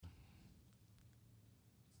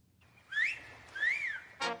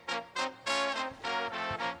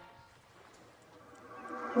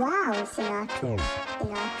Wow, Sinatra.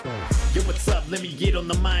 Yo, what's up? Let me get on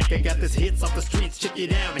the mic. I got this hits off the streets. Check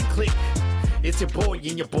it out and click. It's your boy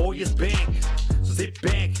and your boy is back. So sit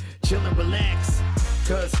back, chill and relax.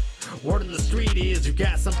 Cause word on the street is you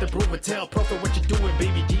got something to prove and tell. Prophet what you doing,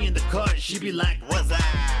 baby G in the cut. She be like, what's up?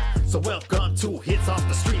 So welcome to Hits Off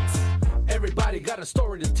the Streets. Everybody got a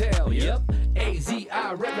story to tell, yep.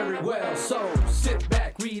 AZI read very well, so sit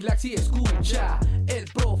back, relax y escucha. El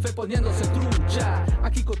profe poniéndose trucha.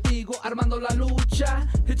 Aquí contigo armando la lucha.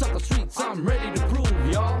 Hits Off the Streets, I'm ready to prove,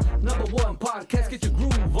 y'all. Number one podcast, get your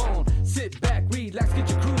groove on. Sit back, relax, get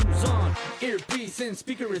your cruise on. Earpiece and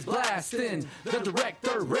speaker is blasting. The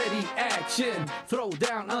director ready, action. Throw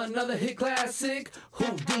down another hit classic.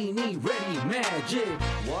 Houdini ready, magic.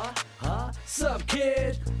 What? Huh? Sup,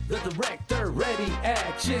 kid? The director ready,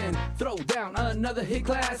 action. Throw down another hit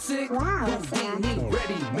classic. Wow, Houdini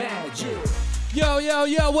ready, magic. Yo, yo,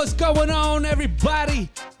 yo, what's going on, everybody?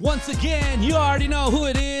 Once again, you already know who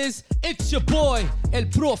it is. It's your boy, El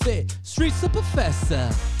Profe, Streetz the Professor,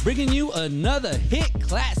 bringing you another hit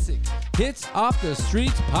classic, Hits Off the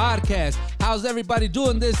Streets podcast. How's everybody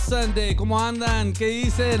doing this Sunday? ¿Cómo andan? ¿Qué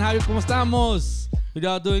dicen? ¿Cómo estamos?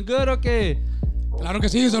 Y'all doing good, okay? Claro que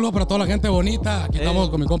sí, saludos para toda la gente bonita. Aquí estamos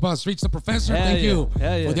con mi compa Streetz the Professor. Thank you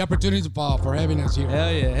for the opportunity for having us here.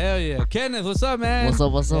 Hell yeah. Kenneth, what's up, man?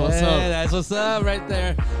 What's up? That's what's up right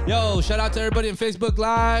there. Yo, shout out to everybody on Facebook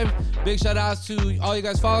Live. Big shout outs to all you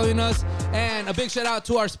guys following us. And a big shout out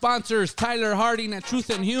to our sponsors, Tyler Harding at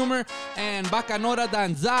Truth and Humor and Bacanora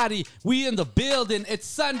Danzari. We in the building. It's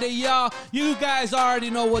Sunday, y'all. You guys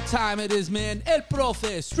already know what time it is, man. El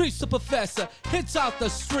Profe, Streetz the Professor, Hits Off the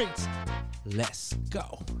Streets. Let's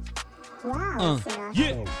go. Wow, Sinatra.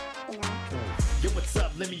 Yeah. Yo, what's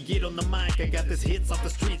up? Let me get on the mic. I got this hits off the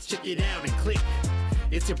streets. Check it out and click.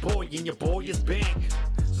 It's your boy and your boy is back.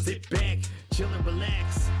 So sit back, chill and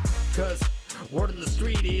relax. Cause word on the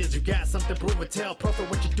street is you got something to prove and tell. Prophet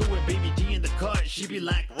what you doing, baby G in the cut. She be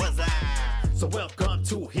like, what's up? So welcome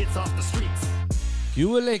to Hits Off the Streets. ¿Qué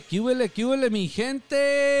huele, mi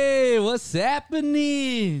gente? What's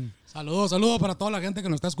happening? Saludos para toda la gente que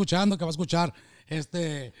nos está escuchando, que va a escuchar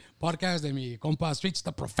este podcast de mi compa Streetz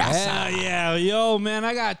the Professor. Hell yeah. Yo, man,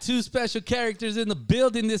 I got two special characters in the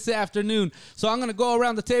building this afternoon. So I'm going to go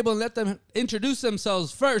around the table and let them introduce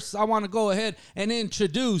themselves. First, I want to go ahead and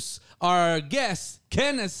introduce our guest,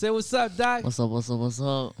 Kenneth. Say what's up, Doc. What's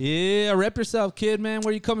up? Yeah, rep yourself, kid, man.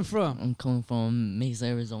 Where you coming from? I'm coming from Mesa,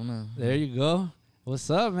 Arizona. There you go. What's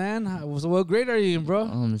up, man? What grade are you in, bro?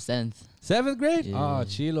 7th. 7th grade? Yeah. Oh,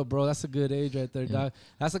 chilo, bro. That's a good age right there, dog.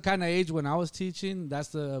 That's the kind of age when I was teaching. That's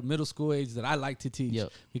the middle school age that I like to teach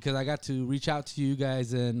because I got to reach out to you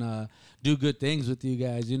guys and do good things with you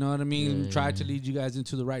guys. You know what I mean? Try to lead you guys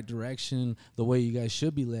into the right direction, the way you guys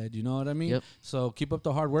should be led. You know what I mean? Yep. So keep up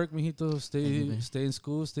the hard work, mijito. Stay in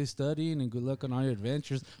school, stay studying, and good luck on all your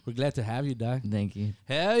adventures. We're glad to have you, Doc. Thank you.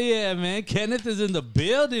 Hell yeah, man. Kenneth is in the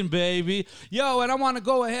building, baby. Yo, and I want to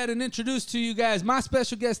go ahead and introduce to you guys my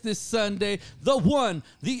special guest this Sunday, the one,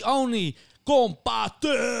 the only, Compa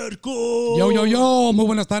Terco. Yo. Muy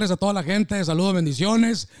buenas tardes a toda la gente. Saludos,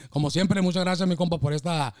 bendiciones. Como siempre, muchas gracias, mi compa, por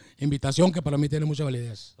esta invitación que para mí tiene mucha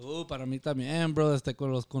validez. Para mí también, bro. Desde que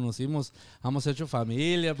los conocimos, hemos hecho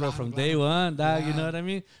familia, bro, from day one, dog. You know what I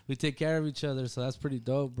mean? We take care of each other, so that's pretty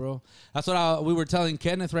dope, bro. That's what we were telling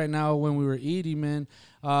Kenneth right now when we were eating, man.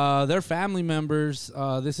 They're family members.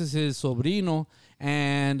 This is his sobrino.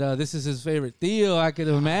 And this is his favorite tío, I can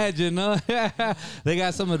imagine. No? They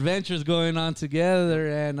got some adventures going on together,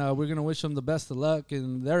 and we're going to wish them the best of luck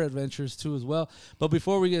in their adventures, too, as well. But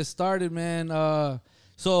before we get started, man,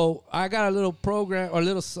 so I got a little program or a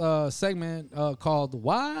little segment called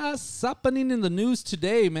What's Happening in the News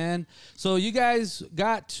Today, man. So you guys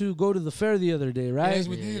got to go to the fair the other day, right? Yes,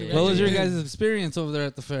 we did. What was your guys' experience over there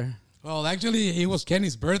at the fair? Well, actually, it was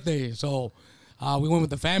Kenny's birthday, so we went with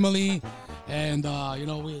the family, and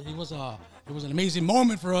it was an amazing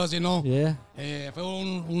moment for us, you know. Yeah. Fue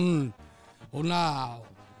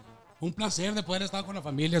un placer de poder estar con la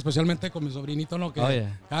familia, especialmente con mi sobrinito, ¿no? Que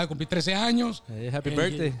acaba de cumplir 13 años. Hey, happy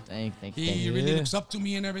birthday. Thank you. He really looks up to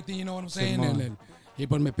me and everything, you know what I'm saying. Y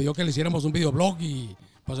pues me pidió que le hiciéramos un videoblog y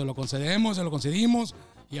pues se lo concedimos.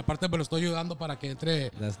 Y aparte me lo estoy ayudando para que entre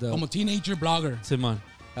como teenager blogger. Simon.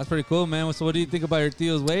 That's pretty cool, man. So what do you think about your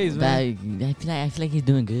tío's ways, man? I feel like he's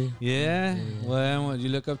doing good. Yeah? Well, you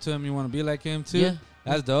look up to him, you want to be like him, too? Yeah.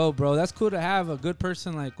 That's dope, bro. That's cool to have a good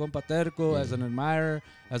person like Compa Terco as an admirer,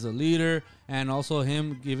 as a leader, and also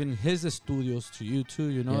him giving his estudios to you, too.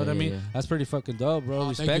 You know what I mean? Yeah. That's pretty fucking dope, bro. Oh,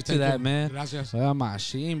 Respect to that, man. Gracias. Well,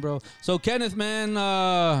 machine, bro. So, Kenneth, man,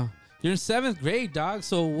 You're in 7th grade, dog.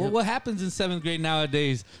 So what happens in 7th grade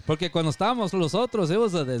nowadays? Porque cuando estábamos los otros, it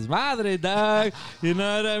was a desmadre, dog. You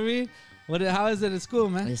know what I mean? How is it at school,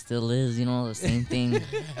 man? It still is, you know, the same thing.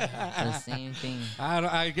 The same thing.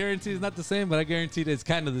 I guarantee it's not the same, but I guarantee that it's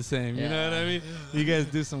kind of the same. You know what I mean? You guys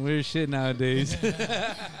do some weird shit nowadays.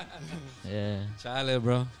 Yeah. Chale,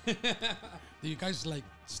 bro. Do you guys like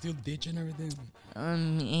still ditch and everything?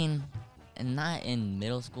 And not in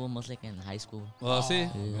middle school, most like in high school. Well, see?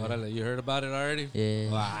 Órale, you heard about it already? Yeah.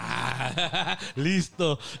 Wow.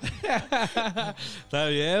 Listo. Está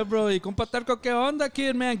bien, bro. Y Compa Terco, ¿qué onda,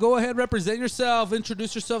 kid, man? Go ahead, represent yourself.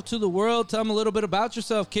 Introduce yourself to the world. Tell them a little bit about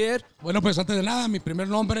yourself, kid. Bueno, pues antes de nada, mi primer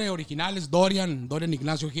nombre original es Dorian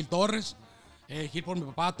Ignacio Gil Torres. Gil por mi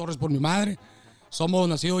papá, Torres por mi madre. Somos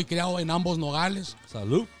nacidos y criados en ambos Nogales.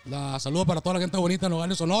 Salud. Saludo para toda la gente bonita de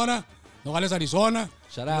Nogales, Sonora. Nogales, Arizona.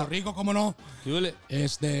 Shout out. Rico, cómo no. Yule.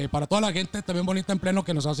 Para toda la gente también bonita en pleno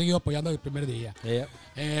que nos ha seguido apoyando desde el primer día. Yeah.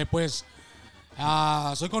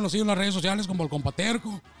 Soy conocido en las redes sociales como el Compa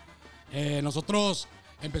Terco. Nosotros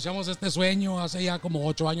empezamos este sueño hace ya como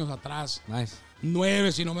 8 años atrás. Nice.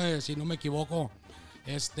 9, si no me equivoco.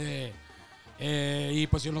 Y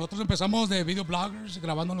pues nosotros empezamos de video bloggers,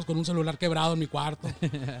 grabándonos con un celular quebrado en mi cuarto.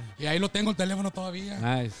 Y ahí lo tengo el teléfono todavía.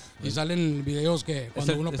 Nice. Y salen videos que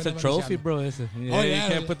cuando uno it's a trophy, bro. Ese. Yeah,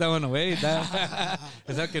 you can't put that one away.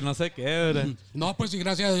 Es el que no se quebra. No, pues y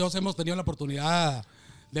gracias a Dios hemos tenido la oportunidad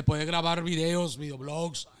de poder grabar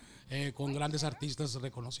videoblogs con grandes artistas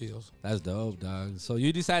reconocidos. That's dope, dog. So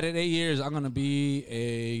you decided 8 years, I'm going to be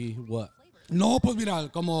a what? No, pues mira,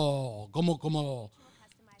 como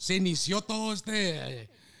se inició todo esto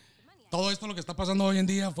lo que está pasando hoy en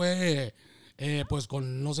día fue pues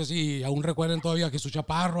con, no sé si aún recuerden todavía, Jesús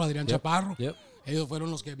Chaparro, Adrián Chaparro. Ellos fueron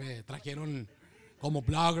los que me trajeron como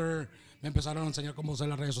blogger, me empezaron a enseñar cómo usar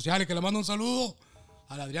las redes sociales, que le mando un saludo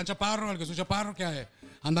al Adrián Chaparro, al Jesús Chaparro, que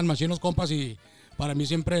andan machinos compas y para mí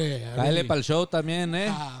siempre... Cállale para el show también,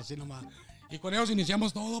 así nomás. Y con ellos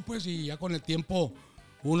iniciamos todo, pues, y ya con el tiempo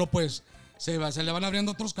uno, pues, se le van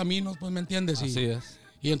abriendo otros caminos, pues, ¿me entiendes? Así es.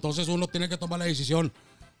 Y entonces uno tiene que tomar la decisión,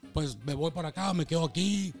 pues me voy para acá, me quedo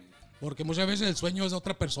aquí, porque muchas veces el sueño es de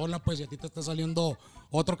otra persona, pues si a ti te está saliendo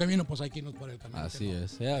otro camino, pues hay que irnos por el camino. Así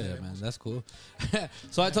es. Yeah, man, that's cool.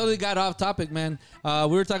 So I totally got off topic, man.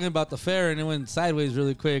 We were talking about the fair and it went sideways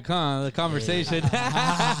really quick, huh? The conversation.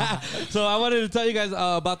 So I wanted to tell you guys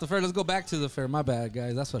about the fair. Let's go back to the fair. My bad,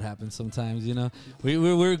 guys. That's what happens sometimes, you know.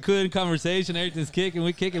 We're good in conversation. Everything's kicking.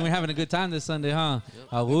 We're having a good time this Sunday, huh?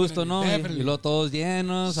 A gusto, ¿no? Y lo todos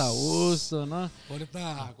llenos, a gusto, ¿no?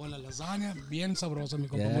 Ahorita con la lasaña, bien sabrosa, mi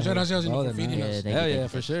compa. Muchas gracias. Yeah,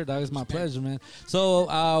 for sure, dog. It's my pleasure, man. So,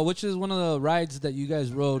 which is one of the rides that you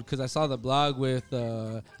guys rode? Because I saw the blog with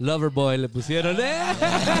Loverboy. Le pusieron.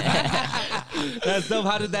 That's dope.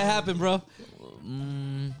 How did that happen, bro?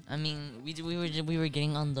 I mean, we were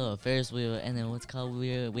getting on the Ferris wheel, and then we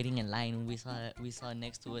were waiting in line. We saw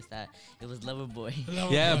next to us that it was Loverboy.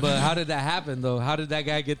 Yeah, but how did that happen though? How did that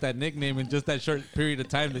guy get that nickname in just that short period of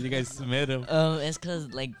time that you guys met him? It's cause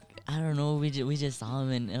like, I don't know, we just saw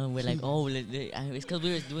him and we're like, oh, it's because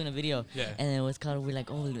we were doing a video. Yeah. And then we're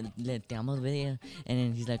like, oh, le damos video. And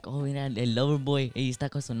then he's like, oh, mira, el Loverboy. Y está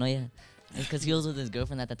con su novia. It's because he was with his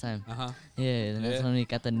girlfriend at the time. Yeah, and that's when we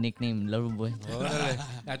got the nickname Loverboy.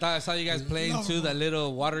 I thought I saw you guys playing too, that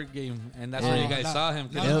little water game, and that's where you guys saw him.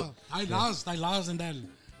 I lost in that.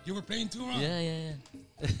 You were playing too, right?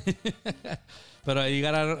 Yeah. Pero ahí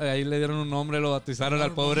le dieron un nombre, lo bautizaron al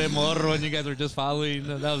pobre morro, and you guys were just following.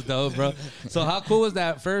 That was dope, bro. So how cool was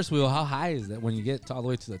that first wheel? How high is that when you get all the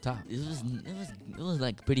way to the top? It was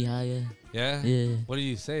like pretty high, yeah. Yeah. What do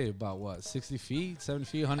you say about 60 feet, 70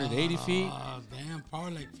 feet, 180 feet? Damn,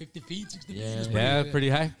 probably like 50 feet, 60 feet. Yeah, pretty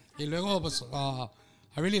high. Y luego, pues, I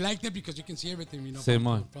really liked it because you can see everything, you know,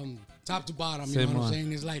 from top to bottom. You know what I'm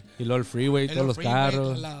saying? It's like y luego el freeway, todos los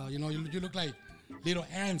carros. You know, you look like little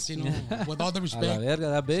ants, you know, with all the respect. A la verga,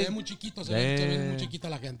 that big. Se ve muy chiquito, se ve muy chiquita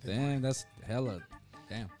la gente. Damn, that's hella.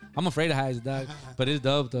 Damn. I'm afraid of heights, dog. But it's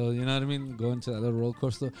dope, though. You know what I mean? Going to that little roller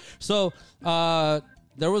coaster. So,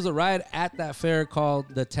 there was a ride at that fair called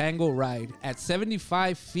the Tango Ride. At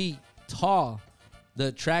 75 feet tall,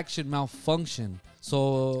 the traction malfunctioned.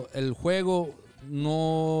 So, el juego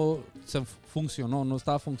no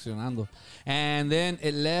estaba funcionando. And then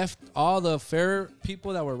it left all the fair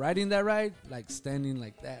people that were riding that ride like standing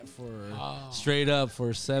like that for straight up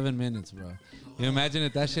for 7 minutes, bro. You imagine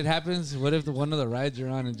if that shit happens? What if one of the rides you're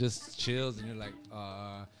on and just chills and you're like,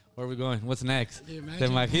 Where are we going? What's next? Imagine. ¿Te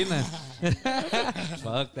imaginas?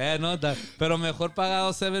 Fuck that, no. Pero mejor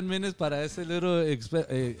pagado 7 minutes para ese little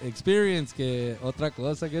experience que otra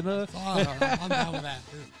cosa que no. Oh, I'm down with that.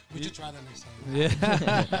 We should try that next time.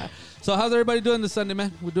 Yeah. So how's everybody doing this Sunday,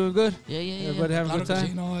 man? We're doing good? Yeah. Everybody having a good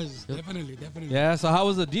time? No, it's definitely. Yeah, so how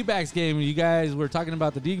was the D-backs game? You guys were talking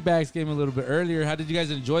about the D-backs game a little bit earlier. How did you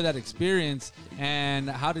guys enjoy that experience? And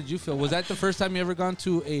how did you feel? Was that the first time you ever gone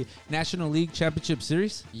to a National League Championship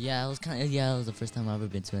Series? Yeah, it was the first time I've ever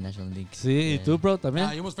been to a National League. Sí, ¿y tú, bro,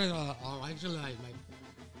 también? It was actually like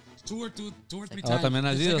two or three Oh, times. también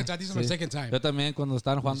has ido. This is my second time. Yo también cuando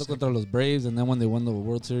estaban jugando contra los Braves and then when they won the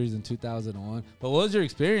World Series in 2001. But what was your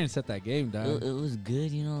experience at that game, dog? It was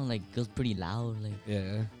good, you know, like it was pretty loud. Like,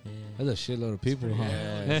 Yeah. There's a shitload of people, huh?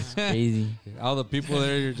 it's crazy. All the people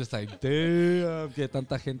there, you're just like, damn, que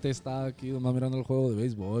tanta gente está aquí nomás mirando el juego de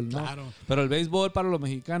béisbol, ¿no? Claro. Pero el béisbol para los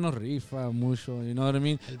mexicanos rifa mucho, you know what I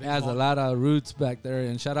mean? El It has a béisbol. lot of roots back there.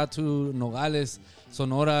 And shout out to Nogales,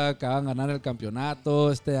 Sonora, que van a ganar el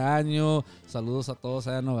campeonato este año. Saludos a todos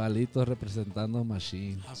allá Nogalitos representando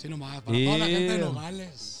Machine. Así nomás, para toda la gente de Yeah.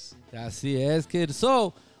 Nogales. Así es, kid.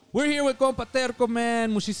 So, we're here with Compa Terco,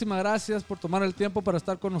 man. Muchísimas gracias por tomar el tiempo para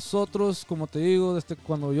estar con nosotros. Como te digo, desde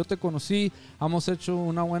cuando yo te conocí, hemos hecho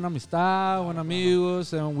una buena amistad, buenos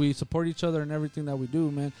amigos, and we support each other in everything that we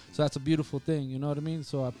do, man. So that's a beautiful thing, you know what I mean?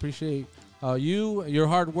 So I appreciate you, your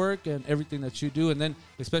hard work, and everything that you do, and then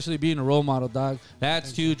especially being a role model, dog.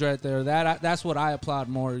 That's huge right there. That's what I applaud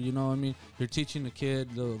more, you know what I mean? You're teaching the kid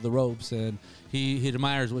the ropes, and he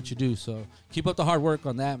admires what you do. So keep up the hard work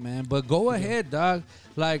on that, man. But go ahead, dog.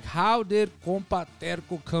 Like, how did Compa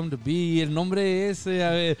Terco come to be? El nombre ese, a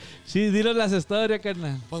ver. Sí, dinos las historias,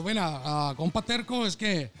 carnal. Pues bueno, Compa Terco es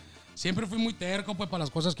que siempre fui muy terco pues para las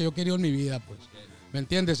cosas que yo quería en mi vida, pues. ¿Me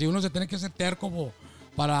entiendes? Y uno se tiene que ser terco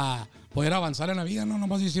para poder avanzar en la vida, no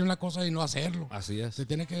nomás decir una cosa y no hacerlo. Así es. Te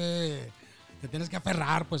tienes que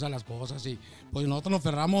aferrar pues a las cosas y pues nosotros nos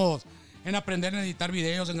aferramos en aprender a editar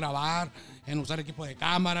videos, en grabar, en usar equipo de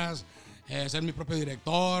cámaras, ser mi propio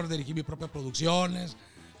director, dirigir mis propias producciones.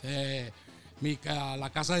 La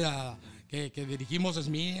casa que dirigimos es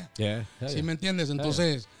mía. Yeah. ¿Sí me entiendes?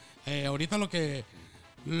 Entonces, ahorita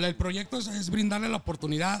el proyecto es brindarle la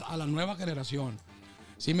oportunidad a la nueva generación.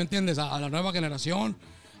 ¿Sí me entiendes? A la nueva generación,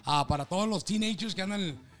 para todos los teenagers que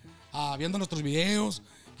andan viendo nuestros videos,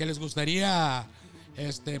 que les gustaría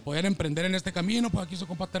poder emprender en este camino, pues aquí su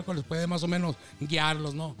Compa Terco les puede más o menos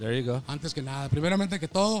guiarlos, ¿no? There you go. Antes que nada, primeramente que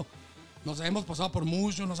todo, nos hemos pasado por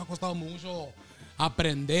mucho, nos ha costado mucho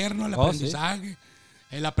aprender, ¿no? El aprendizaje.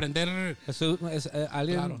 El aprender.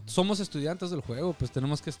 Claro. Somos estudiantes del juego, pues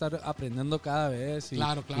tenemos que estar aprendiendo cada vez. Y,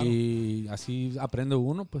 Claro. Y así aprende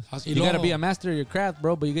uno, pues. Así you gotta be a master of your craft,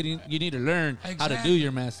 bro, but you need to learn how to do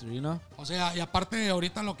your mastery, you know? O sea, y aparte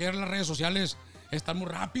ahorita lo que es las redes sociales están muy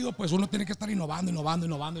rápido, pues uno tiene que estar innovando,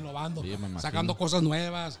 Sí, me imagino. sacando cosas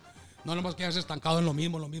nuevas. No nomás quedarse estancado en lo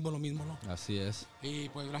mismo, ¿no? Así es. Y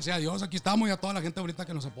pues gracias a Dios, aquí estamos y a toda la gente ahorita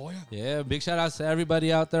que nos apoya. Yeah, big shout out to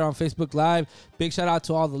everybody out there on Facebook Live. Big shout out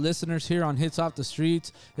to all the listeners here on Hitz Off the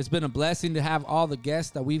Streets. It's been a blessing to have all the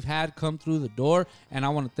guests that we've had come through the door. And I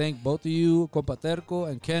want to thank both of you, Compa Terco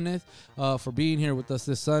and Kenneth, for being here with us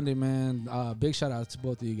this Sunday, man. Big shout out to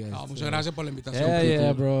both of you guys. Muchas gracias por la invitación. Hell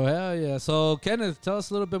yeah, bro. Hell yeah. So, Kenneth, tell us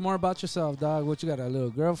a little bit more about yourself, dog. What you got? A little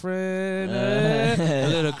girlfriend? A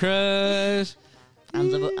little crush? I'm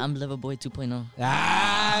Lover Boy 2.0.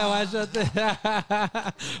 Guáchate.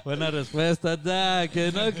 Buena respuesta, dog. Que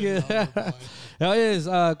no que. Hell yes,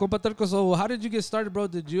 Compa Terco, so how did you get started, bro?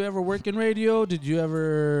 Did you ever work in radio? Did you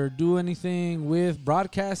ever do anything with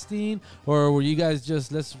broadcasting? Or were you guys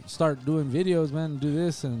just, let's start doing videos, man, do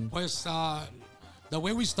this? And Pues the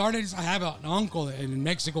way we started is I have an uncle en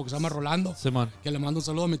México que se llama Rolando, Simón. que le mando un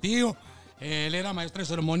saludo a mi tío. Él era maestro de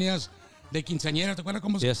ceremonias de quinceañeras. ¿Te acuerdas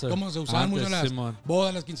cómo Yes, sir. se usaban Antes, mucho las Simón.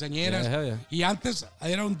 bodas, las quinceañeras? Yeah, hell yeah. Y antes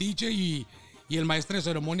era un DJ y el maestro de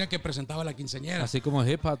ceremonia que presentaba la quinceañera. Así como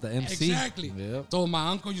hip hop, the MC. Exactly. Yep. So my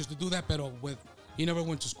uncle used to do that, pero he never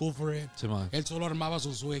went to school for it. Simón. Él solo armaba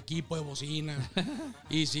su equipo de bocina.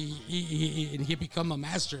 and he become a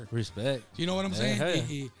master. Respect. You know what I'm Yeah, saying? hell yeah.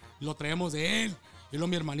 Y lo traemos de él. Y luego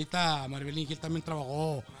mi hermanita Maribelín Gil también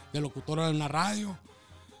trabajó de locutora en la radio.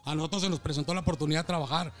 A nosotros se nos presentó la oportunidad de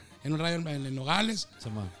trabajar en un radio en Nogales.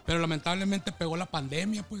 Simón. Pero lamentablemente pegó la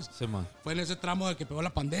pandemia, pues. Simón. Fue en ese tramo del que pegó la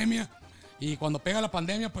pandemia. Y cuando pega la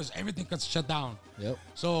pandemia, pues everything got shut down. Yep.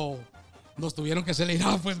 So, nos tuvieron que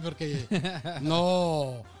acelerar, pues, porque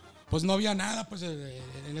no había nada, pues,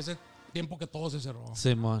 en tiempo que todo se cerró.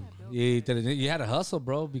 Simón. You had to hustle,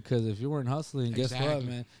 bro, because if you weren't hustling, guess what,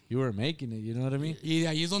 man? You weren't making it, you know what I mean? Y de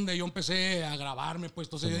ahí es donde yo empecé a grabarme, pues.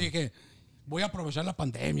 Entonces yo dije, voy a aprovechar la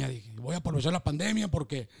pandemia,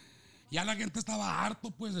 porque ya la gente estaba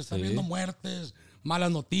harto, pues, de estar viendo muertes,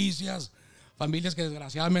 malas noticias, familias que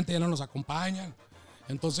desgraciadamente ya no nos acompañan.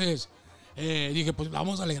 Entonces dije, pues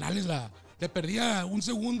vamos a alegrarles te perdía un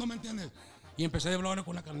segundo, ¿me entiendes? Y empecé de blogger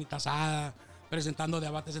con una carnita asada, presentando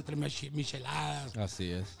debates entre micheladas.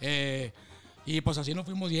 Así es. Y pues así nos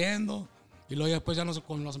fuimos yendo. Y luego después ya nos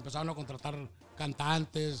empezaron a contratar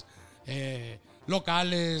cantantes,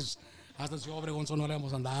 locales. Hasta en Ciudad Obregón, Sonora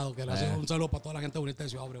hemos andado. Que un saludo para toda la gente bonita de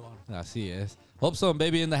Ciudad Obregón. Así es. Hobson,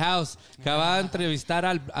 baby in the house. Acaba de entrevistar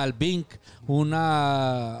al Bink,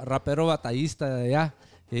 una rapero batallista de allá.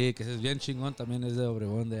 Que es bien chingón, también es de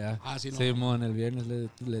Obregón de allá. Sí, no. Simón, el viernes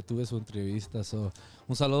le tuve su entrevista. So,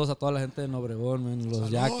 un saludo a toda la gente de Obregón, man. Los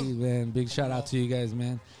Yaquis, man. Big shout out to you guys,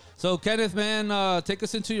 man. So, Kenneth, man, take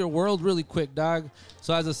us into your world really quick, dog.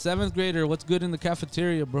 So, as a 7th grader, what's good in the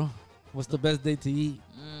cafeteria, bro? What's the best day to eat?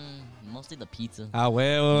 Mostly the pizza.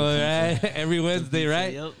 Huevo, right? Every Wednesday,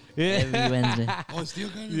 right? Yep. Yeah. Every Wednesday. Oh, still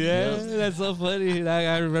good? Yeah, that's so funny.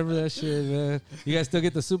 I remember that shit, man. You guys still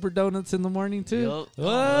get the super donuts in the morning, too? Yep.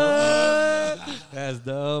 What? That's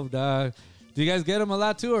dope, dog. Do you guys get them a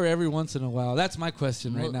lot, too, or every once in a while? That's my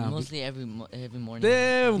question right now. Mostly every morning.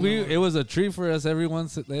 Damn, it was a treat for us every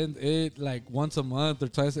once a month or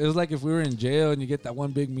twice. It was like if we were in jail and you get that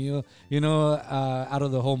one big meal, out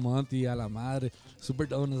of the whole month. Y a la madre. Super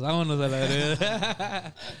donuts. Vámonos a la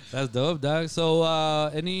verga. That's dope, dog. So,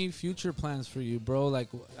 any future plans for you, bro? Like,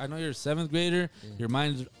 I know you're a 7th grader. Yeah. Your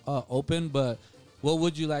mind's open, but what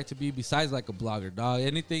would you like to be besides like a blogger, dog?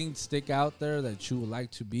 Anything stick out there that you would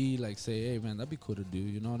like to be? Like, say, hey, man, that'd be cool to do.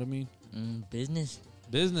 You know what I mean? Business.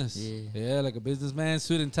 Business? Yeah, like a businessman,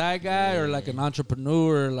 suit and tie guy, or like an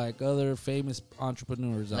entrepreneur, like other famous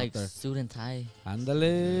entrepreneurs out there? Like suit and tie.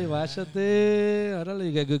 Ándale, váyate. Órale,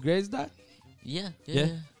 you got good grades, dog? Yeah.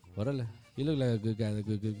 Órale. You look like a good guy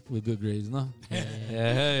with good grades, no?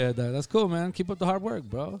 Yeah, dog. That's cool, man. Keep up the hard work,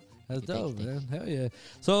 bro. That's dope, man. Hell yeah.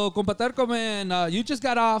 So, Compa Terco, man, you just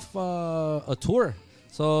got off a tour.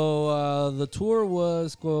 So, the tour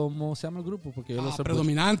was, ¿cómo se llama el grupo? Porque yo lo sé.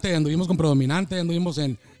 Predominante. Anduvimos con Predominante. Anduvimos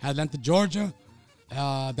en Atlanta, Georgia.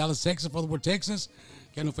 Dallas, Texas, Fort Worth, Texas.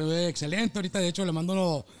 Que nos fue excelente. Ahorita, de hecho, le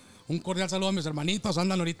mando un cordial saludo a mis hermanitos.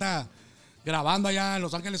 Andan ahorita grabando allá en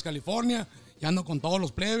Los Ángeles, California. Y ando con todos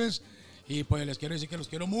los plebes. Y pues les quiero decir que los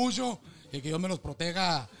quiero mucho. Y que Dios me los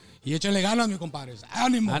proteja. Y échenle ganas, mis compadres.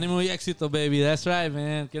 ¡Ánimo! Ánimo y éxito, baby. That's right,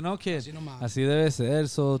 man. Que no, kid. Así debe ser.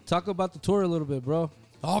 So, talk about the tour a little bit, bro.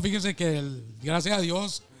 No, fíjese que gracias a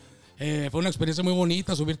Dios fue una experiencia muy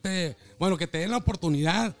bonita que te den la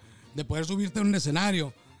oportunidad de poder subirte a un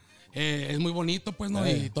escenario. Es muy bonito, pues, ¿no?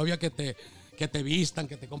 Y todavía que te vistan,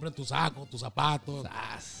 que te compren tu saco, tus zapatos.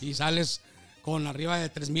 Y sales con arriba de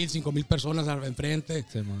 3,000, 5,000 personas enfrente.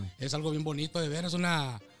 Sí, es algo bien bonito de ver. Es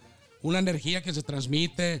una energía que se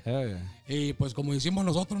transmite. Y pues como decimos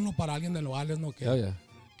nosotros, ¿no? Para alguien de Nogales, ¿no?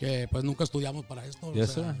 Que pues nunca estudiamos para esto.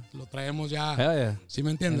 Yes, o sea, lo traemos ya. ¿Sí me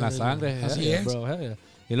entiendes? En la sangre. Así es. Bro,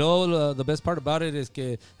 y luego, the best part about it es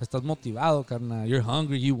que estás motivado, carnal. You're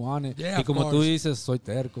hungry, you want it. Yeah, y como tú dices, soy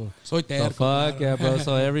terco. Soy terco. So fuck yeah, bro.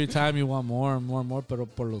 So every time you want more and more and more, pero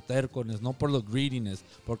por lo terconess, no por lo greediness.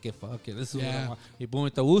 Porque fuck it, this is what I want. Y boom,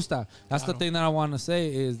 te gusta. That's the thing that I want to say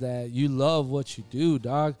is that you love what you do,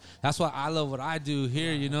 dog. That's why I love what I do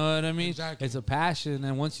here, you know what I mean? Exactly. It's a passion,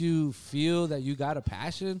 and once you feel that you got a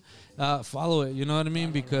passion, follow it, you know what I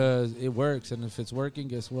mean? Because it works, and if it's working,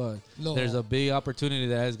 guess what? There's a big opportunity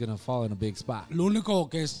that is going to fall in a big spot. Lo único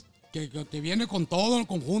que viene con todo el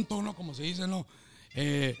conjunto, ¿no? Como se dice, ¿no?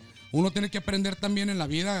 Uno tiene que aprender también en la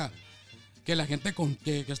vida que la gente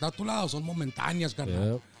que está a tu lado son momentáneas,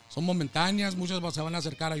 carnal. Yep. Son momentáneas, muchas se van a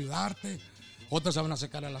acercar a ayudarte, otras se van a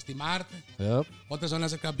acercar a lastimarte, Yep. otras se van a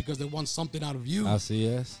acercar because they want something out of you. Así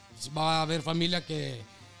es. Va a haber familia que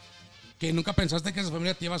nunca pensaste que esa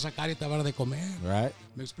familia te iba a sacar y te iba a dar de comer. Right.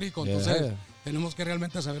 ¿Me explico? Entonces, tenemos que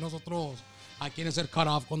realmente saber nosotros a quién es el cut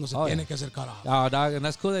off cuando se tiene que hacer cut off. Oh, dog, and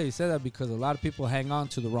that's cool that you said that because a lot of people hang on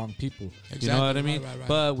to the wrong people. Exactly. You know what I mean? Right.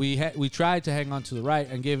 But we try to hang on to the right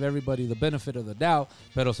and give everybody the benefit of the doubt.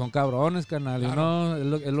 Pero son cabrones, carnal. You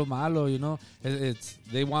know, es lo malo. You know,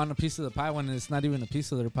 they want a piece of the pie when it's not even a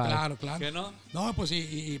piece of their pie. Claro. ¿Qué no? No, pues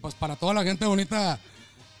y pues para toda la gente bonita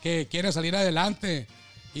que quiere salir adelante.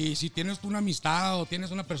 Y si tienes tú una amistad o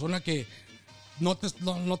tienes una persona que no te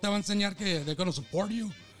va a enseñar que they're gonna support you,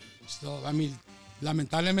 so, I mean,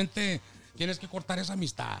 lamentablemente tienes que cortar esa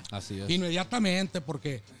amistad. Así es. Inmediatamente,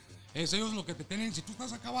 porque Es ellos lo que te tienen. Si tú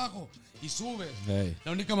estás acá abajo y subes, Hey.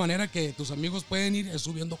 la única manera que tus amigos pueden ir es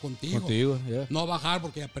subiendo contigo. Yeah. No bajar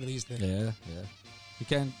porque ya perdiste. Yeah.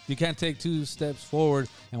 You can't take 2 steps forward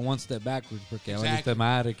and 1 step backwards porque valiste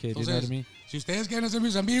madre, kid. You know what I mean? Si ustedes quieren ser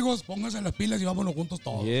mis amigos, pónganse las pilas y vámonos juntos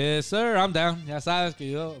todos. Yes, sir. I'm down. Ya sabes que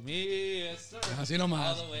yo, yes, sir. Así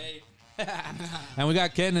nomás. All the way. And we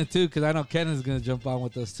got Kenneth too, because I know Kenneth's gonna jump on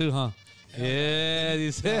with us too, huh? Yeah,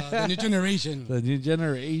 dice. The new generation. The new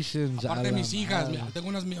generation. Aparte de mis hijas, tengo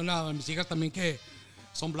una de mis hijas también que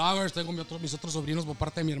son bloggers. Tengo mis otros sobrinos por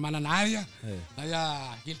parte de mi hermana Nadia.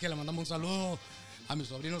 Nadia Gil, que le mandamos un saludo. A mis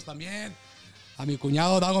sobrinos también. A mi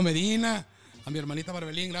cuñado Dago Medina. A mi hermanita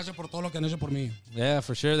Barbelín. Gracias por todo lo que han hecho por mí. Yeah,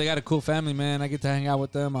 for sure. They got a cool family, man. I get to hang out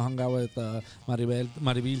with them. I hung out with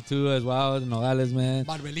Maribel too as well. Nogalas, man.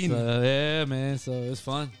 Barbelín. Yeah, man. So it's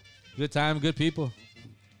fun. Good time, good people.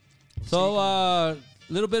 So,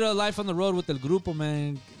 little bit of life on the road with el grupo,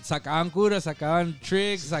 man. Sacaban curas, sacaban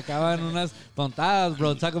tricks, sacaban unas tontadas,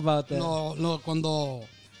 bro. Talk about that. No, cuando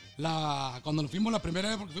nos fuimos la primera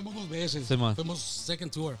vez, porque fuimos 2 veces. Sí, man. Fuimos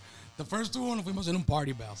second tour. The first tour nos fuimos en un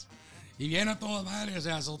party bus. Y bien a toda madre, o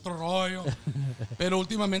sea, es otro rollo. Pero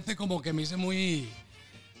últimamente como que me hice muy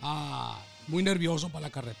nervioso para la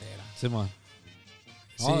carretera. Sí, man.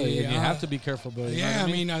 Sí, Oh, you have to be careful, bro. Yeah,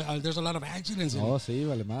 I mean, there's a lot of accidents. Oh, sí,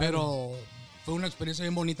 vale madre. Pero fue una experiencia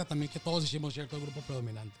bien bonita también que todos hicimos cierto grupo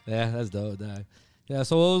predominante. Yeah, that's dope, dog. Yeah,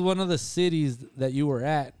 so what was one of the cities that you were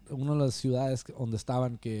at? Una de las ciudades donde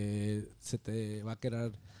estaban que se te va a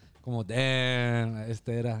quedar como, damn,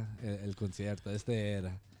 este era el concierto, este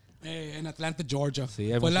era. En Atlanta, Georgia.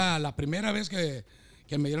 Sí, fue la primera vez que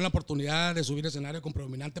me dieron la oportunidad de subir escenario con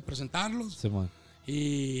predominante, presentarlos. Sí, man.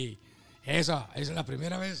 Y esa es la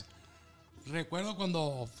primera vez. Recuerdo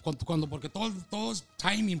cuando porque todo es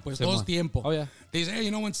timing, pues, Sí, todo es man. tiempo. Oh, yeah. They say,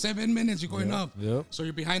 you know, in 7 minutes you're going up. Yep. So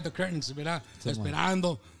you're behind the curtains, ¿verdad? Sí,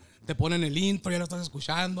 Esperando. Te ponen el intro, ya lo estás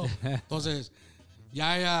escuchando. Entonces,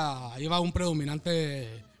 ya iba un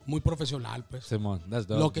predominante muy profesional, pues. Simón, that's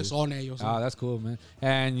dope. Lo que dude. son ellos. Oh, that's cool, man.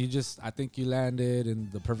 And I think you landed in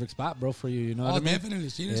the perfect spot, bro, for you. You know what I mean? Definitely.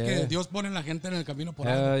 Sí, es que Dios pone la gente en el camino por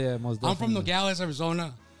Hell algo. yeah, most I'm from definitely. Nogalas,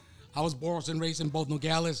 Arizona. I was born and raised in both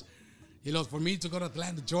Nogalas. You know, for me to go to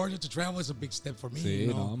Atlanta, Georgia to travel is a big step for me. Sí,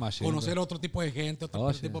 you know? no, machine, Conocer bro. otro tipo de gente, otro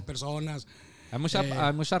Oh, tipo de personas. Hay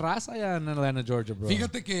mucha raza allá en Atlanta, Georgia, bro.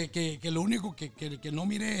 Fíjate que lo único que no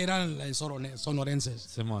miré eran sonorenses.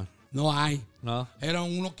 Simón. No hay. No. Era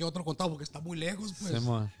uno que otro contado porque está muy lejos, pues.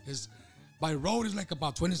 Simón. By road is like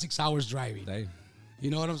about 26 hours driving. Damn.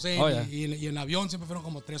 You know what I'm saying? Oh, yeah. Y en avión siempre fueron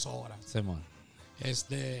como 3 horas. Simón.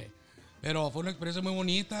 Pero fue una experiencia muy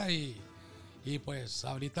bonita y pues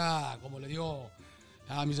ahorita, como le digo,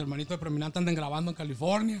 a mis hermanitos de Predominante andan grabando en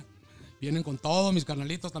California. Vienen con todo, mis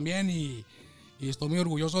carnalitos también y estoy muy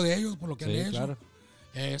orgulloso de ellos por lo que han hecho. Claro.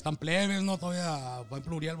 Están plebes, ¿no? Todavía, buen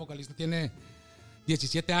plurial, vocalista tiene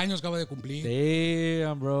 17 años, acaba de cumplir.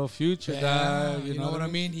 Damn, bro. Future, dog. You know what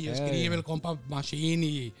I mean? Y escribe el compa Machine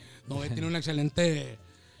y tiene una excelente,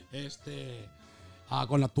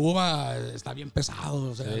 con la tuba, está bien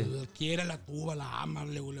pesado. O sea, él quiere la tuba, la ama,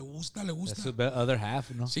 le gusta. That's the other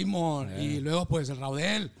half, ¿no? Simón. Y luego, pues, el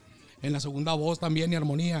Raudel, en la segunda voz también y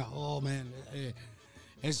armonía. Oh, man.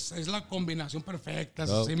 Es la combinación perfecta,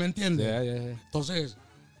 ¿sí me entiendes? Yeah. Entonces,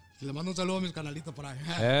 le mando un saludo a mis canalitos por ahí.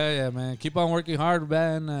 Yeah, man. Keep on working hard,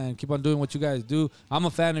 man, and keep on doing what you guys do. I'm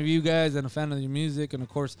a fan of you guys and a fan of your music, and of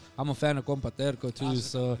course, I'm a fan of Compa Terco too.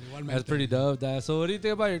 So that's pretty dope. So what do you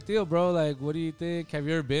think about your deal, bro? Like, what do you think? Have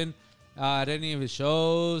you ever been at any of his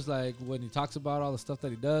shows? Like when he talks about all the stuff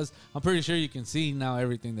that he does, I'm pretty sure you can see now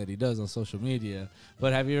everything that he does on social media.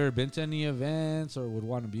 But have you ever been to any events or would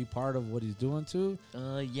want to be part of what he's doing too?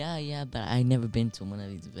 Yeah, but I never been to one of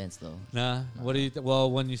these events though. Nah. What do you?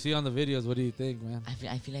 Well, when you see on the videos, what do you think, man?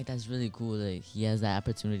 I feel like that's really cool. Like he has that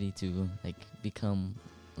opportunity to like become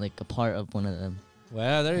like a part of one of them.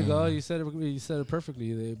 Well, there you go. You said it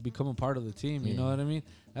perfectly. They become a part of the team. You know what I mean?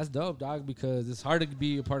 That's dope, dog, because it's hard to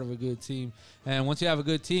be a part of a good team. And once you have a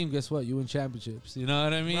good team, guess what? You win championships. You know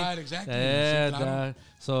what I mean? Right, exactly. Yeah, Sí, claro. dog.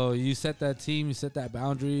 So you set that team, you set that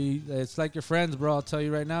boundary. It's like your friends, bro. I'll tell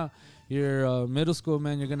you right now. Your middle school,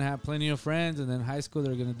 man, you're going to have plenty of friends. And then high school,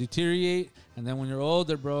 they're going to deteriorate. And then when you're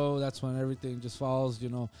older, bro, that's when everything just falls,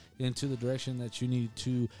 into the direction that you need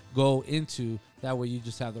to go into. That way you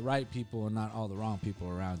just have the right people and not all the wrong people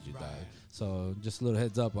around you, dog. So just a little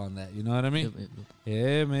heads up on that. You know what I mean? Yep.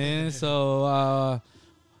 Yeah, man. So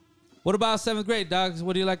what about 7th grade, dogs?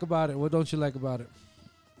 What do you like about it? What don't you like about it?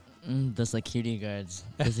 The security guards.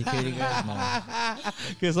 The security guards, no.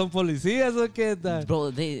 ¿Que son policías o qué tal?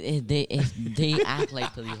 Bro, they act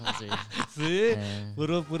like police officers. Sí,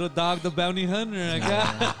 puro dog the bounty hunter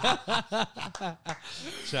acá.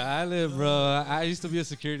 Chale, bro. I used to be a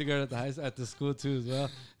security guard at the school too as well.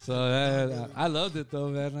 So I loved it though,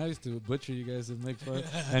 man. I used to butcher you guys and make fun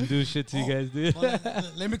and do shit to you guys, dude. Well,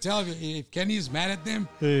 let me tell you, if Kenny is mad at them,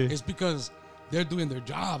 it's because they're doing their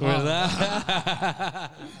job.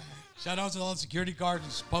 Shout out to all the security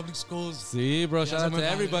guards, public schools. See, bro. Shout out to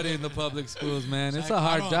everybody in the public schools, man. It's a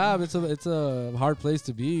hard job. It's a hard place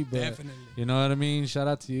to be, but Definitely. You know what I mean. Shout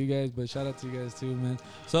out to you guys, but shout out to you guys too, man.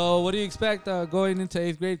 So, what do you expect going into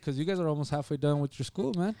 8th grade? Because you guys are almost halfway done with your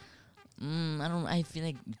school, man. I feel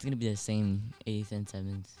like it's gonna be the same 8th and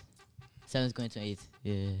 7th. 7th going to 8th.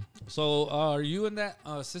 Yeah. So, are you in that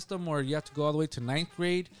system where you have to go all the way to 9th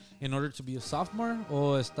grade in order to be a sophomore,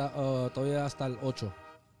 or todavía hasta el 8?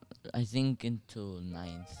 I think until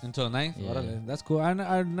 9th. Until 9th? Yeah. Órale, that's cool. I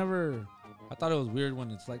thought it was weird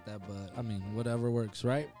when it's like that, but I mean, whatever works,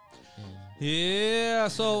 right? Yeah.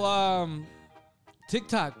 So,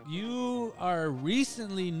 TikTok, you are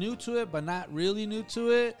recently new to it, but not really new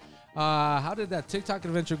to it. How did that TikTok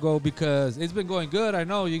adventure go? Because it's been going good. I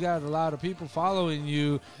know you got a lot of people following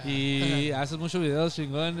you. Y haces muchos videos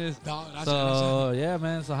chingones. No, So, yeah,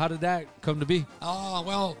 man. So, how did that come to be?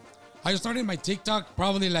 Well, I started my TikTok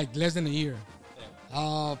probably like less than a year.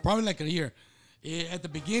 Probably like a year. At the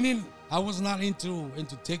beginning, I was not into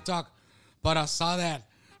TikTok, but I saw that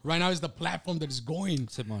right now is the platform that is going.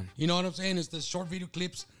 Simón. You know what I'm saying? It's the short video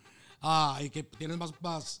clips. Y que tienes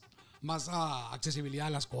más accesibilidad a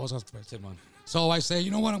las cosas, pues. Simón. So I say, you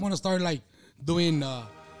know what? I want to start like doing,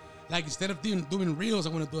 like instead of doing reels,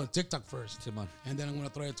 I'm going to do a TikTok first. Simón. And then I'm going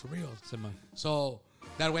to throw it to reels. Simón. So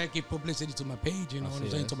that way I give publicity to my page, you know what I'm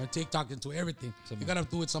saying? To my TikTok and to everything. You got to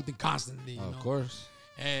do it something constantly. You know? Of course.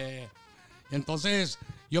 Entonces,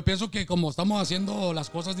 yo pienso que como estamos haciendo las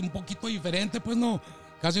cosas de un poquito diferente, pues no,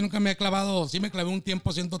 casi nunca me he clavado, sí me clavé un tiempo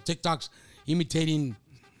haciendo TikToks, imitating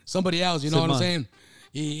somebody else, you know what I'm saying?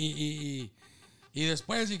 Y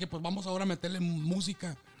después dije, pues vamos ahora a meterle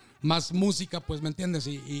más música, pues, ¿me entiendes?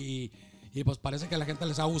 Y pues parece que a la gente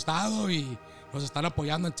les ha gustado y nos están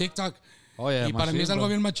apoyando en TikTok. Y para mí es algo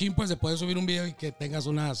bien machín, pues, de poder subir un video y que tengas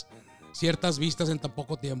unas ciertas vistas en tan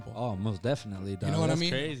poco tiempo. Oh, most definitely, dog. You know what That's I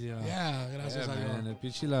mean? crazy. Yeah, gracias a Dios. Man. El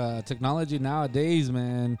pinche la technology nowadays,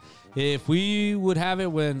 man. If we would have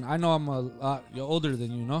it when, I know I'm a lot older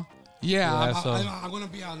than you, no? Yeah, Yeah, I'm going to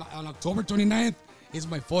be on October 29th. It's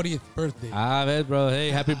my 40th birthday. Ves, bro. Hey,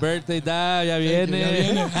 happy birthday, da. Ya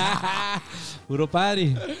viene. Puro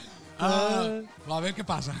party. A ver qué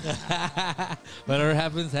pasa. Whatever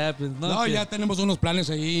happens, happens. No, ya tenemos unos planes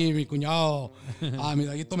ahí. Mi cuñado, mi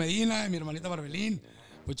Daguito Medina, y mi hermanita Barbelín.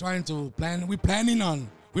 We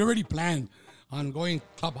already planned on going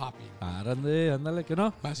club hopping. Ándale, que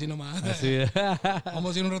no. Así nomás. Así.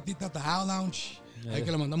 Vamos a ir un ratito hasta High Lounge. Hay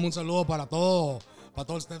que le mandamos un saludo para todo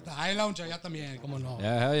el staff de High Lounge allá también, como no.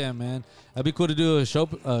 Yeah, hell yeah, man. That'd be cool to do a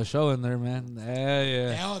show in there, man. Hell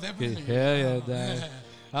yeah. Hell, definitely. Hell yeah, dad.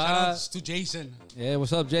 Shout outs to Jason. Yeah,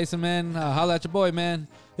 what's up, Jason, man? Holla at your boy, man.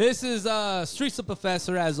 This is Streetz the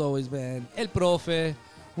Professor, as always, man. El Profe.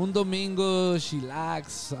 Un domingo,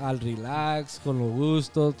 chillax, al relax, con lo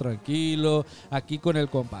gusto, tranquilo. Aquí con el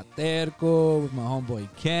Compa Terco, with my homeboy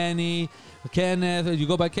Kenneth. You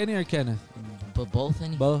go by Kenny or Kenneth? But both,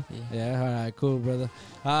 any? Both? Yeah, all right, cool, brother.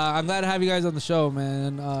 I'm glad to have you guys on the show,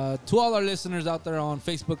 man. To all our listeners out there on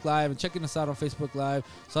Facebook Live and checking us out on Facebook Live,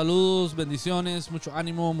 saludos, bendiciones, mucho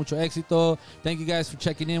ánimo, mucho éxito. Thank you guys for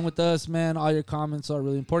checking in with us, man. All your comments are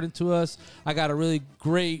really important to us. I got a really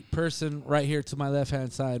great person right here to my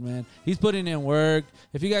left-hand side, man. He's putting in work.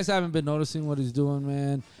 If you guys haven't been noticing what he's doing,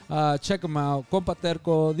 man, check him out. Compa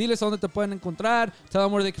Terco. Diles a dónde te pueden encontrar. Tell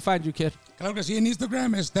them where they can find you, kid. Claro que sí, en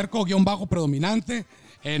Instagram es terco-predominante.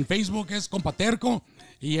 En Facebook es Compa Terco.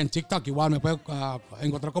 Y en TikTok igual me pueden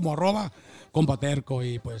encontrar como @Compa Terco.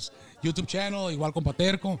 Y pues YouTube channel igual Compa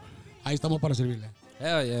Terco. Ahí estamos para servirle.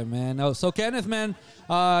 Hell yeah, man. Oh, so Kenneth, man,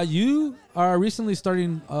 you are recently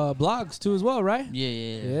starting blogs too as well, right?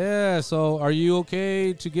 Yeah. Yeah, so are you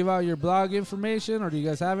okay to give out your blog information, or do you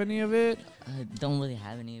guys have any of it? I don't really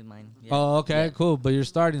have any of mine. Yeah. Oh, okay, Yeah. cool. But you're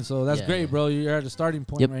starting, so that's great, bro. You're at a starting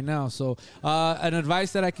point Yep. right now. So an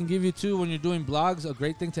advice that I can give you too when you're doing blogs, a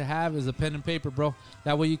great thing to have is a pen and paper, bro.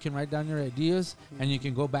 That way you can write down your ideas and you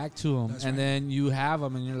can go back to them. That's and right. then you have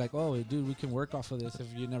them and you're like, oh, dude, we can work off of this if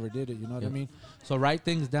you never did it. You know what I mean? So write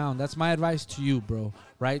things down. That's my advice to you, bro.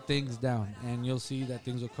 Write things down. down, and you'll see that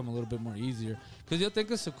things will come a little bit more easier. Because you'll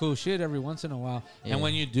think of some cool shit every once in a while. Yeah. And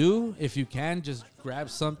when you do, if you can, just grab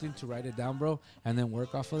something to write it down, bro, and then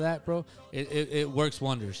work off of that, bro. It works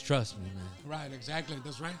wonders. Trust me, man. Right, exactly.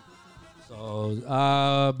 That's right.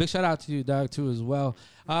 So, big shout out to you, dog, too, as well.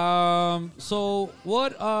 So,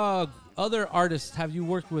 what other artists have you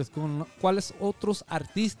worked with? ¿Cuáles otros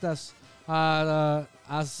artistas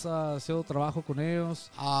has sido trabajo con ellos?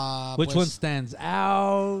 Which one stands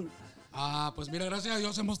out? Pues mira, gracias a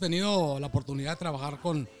Dios hemos tenido la oportunidad de trabajar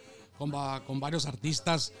con varios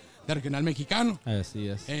artistas de regional mexicano. Así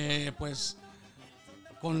es. Pues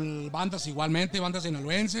con bandas igualmente, bandas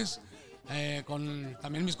sinaloenses, con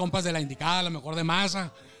también mis compas de La Indicada, la mejor de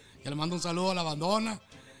Masa, que le mando un saludo a la bandona.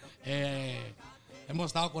 Hemos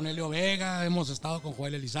estado con Helio Vega, hemos estado con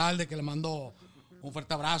Joel Elizalde, que le mando un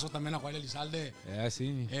fuerte abrazo también a Joel Elizalde.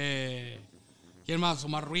 Sí. ¿Quién más?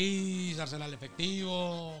 Omar Ruiz, Arsenal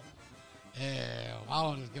Efectivo.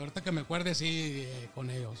 Wow, que ahorita que me acuerde, sí, con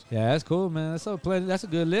ellos. Yeah, that's cool, man. That's a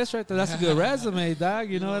good list right there. That's a good resume, dog.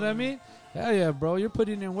 You know what I mean? Hell yeah, bro. You're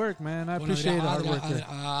putting in work, man. I appreciate the hard work.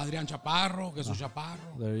 Adrián Chaparro, Jesús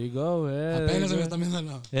Chaparro. There you go, man. Apenas se me está viendo en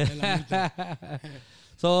la mente.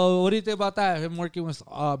 So, what do you think about that? Him working with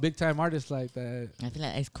big time artists like that? I feel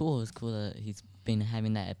like it's cool. It's cool that he's been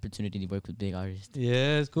having that opportunity to work with big artists.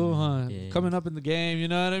 Yeah, it's cool, huh? Yeah. Coming up in the game, you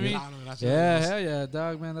know what I mean? Yeah, hell yeah,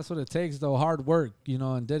 dog, man. That's what it takes, though. Hard work, you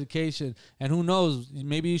know, and dedication. And who knows?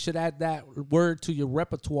 Maybe you should add that word to your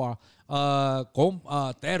repertoire.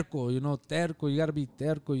 Terco, you know, terco. You gotta be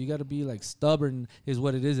terco. You gotta be like stubborn, is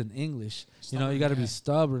what it is in English. Stubborn, you know, you gotta be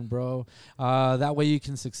stubborn, bro. That way you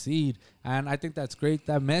can succeed. And I think that's great.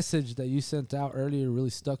 That message that you sent out earlier really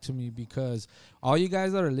stuck to me, because all you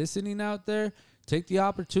guys that are listening out there, take the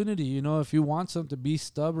opportunity. You know, if you want something, be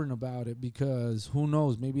stubborn about it, because who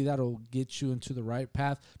knows? Maybe that'll get you into the right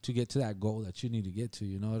path to get to that goal that you need to get to.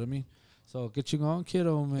 You know what I mean? So get you going,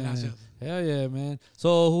 kiddo, man. Gracias. Hell yeah, man.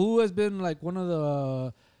 So who has been like one of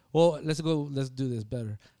the... Well, let's do this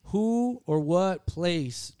better. Who or what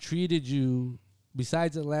place treated you,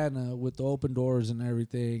 besides Atlanta, with the open doors and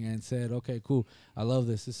everything, and said, okay, cool, I love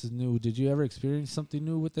this. This is new. Did you ever experience something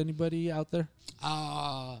new with anybody out there?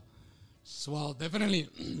 Well, definitely,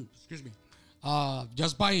 excuse me,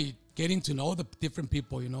 just by getting to know the different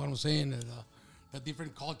people, you know what I'm saying? The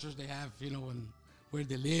different cultures they have, you know, and where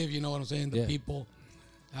they live, you know what I'm saying? The people.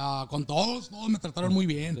 Con todos me trataron muy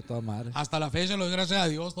bien. De toda madre. Hasta la fecha, lo doy gracias a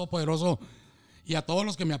Dios Todopoderoso. Y a todos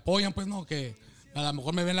los que me apoyan, pues, no, que a lo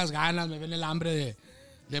mejor me ven las ganas, me ven el hambre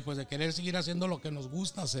de querer seguir haciendo lo que nos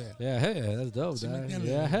gusta hacer. Yeah, hey, that's dope, ¿Sí dog. me entiendes?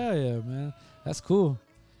 Yeah, hell yeah, man. That's cool.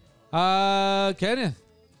 Kenneth,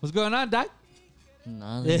 what's going on, doc?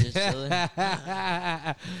 No, they're just chilling.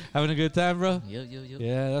 Having a good time, bro? Yo.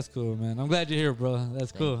 Yeah, that's cool, man. I'm glad you're here, bro.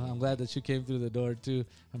 That's cool. I'm glad that you came through the door, too,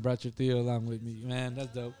 and brought your tío along with me. Man,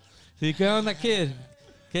 that's dope. Sí, ¿qué onda, kid?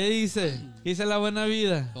 ¿Qué dice? ¿Qué dice la buena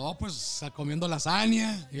vida? No, pues comiendo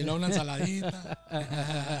lasaña y luego una ensaladita.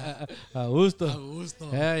 A gusto. A gusto.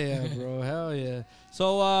 Hell yeah, bro. Hell yeah.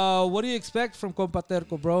 So, what do you expect from Compa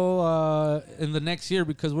Terco, bro, in the next year?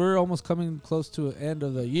 Because we're almost coming close to the end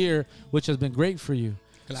of the year, which has been great for you.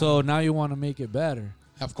 Claro. So, now you want to make it better.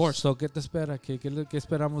 Of course. So, ¿qué te espera? ¿Qué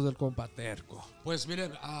esperamos del Compa Terco? Pues mire,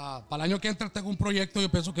 para el año que entra tengo un proyecto, yo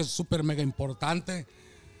pienso que es súper mega importante.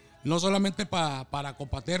 No solamente para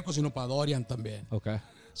Compa Terco, sino para Dorian también. Okay.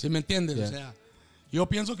 ¿Sí me entiendes? Yeah. O sea, yo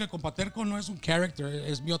pienso que Compa Terco no es un character,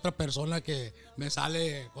 es mi otra persona que me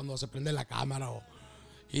sale cuando se prende la cámara.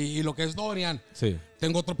 Y lo que es Dorian, Sí.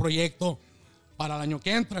 tengo otro proyecto para el año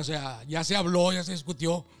que entra. O sea, ya se habló, ya se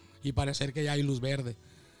discutió y parece que ya hay luz verde.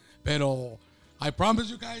 Pero I promise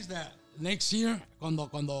you guys that next year,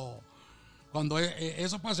 cuando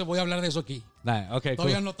eso pase, voy a hablar de eso aquí. Nah, okay,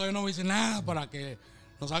 Todavía cool. no voy a decir nada para que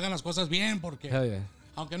nos hagan las cosas bien, porque Hell yeah.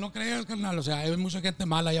 aunque no creas, carnal, o sea, hay mucha gente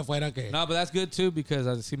mala allá afuera que... No, but that's good too, because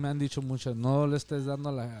así me han dicho mucho, no le estés dando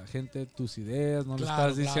a la gente tus ideas, no Claro,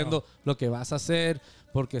 le estás diciendo lo que vas a hacer,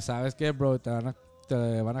 porque sabes que, bro, te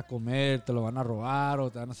van a comer, te lo van a robar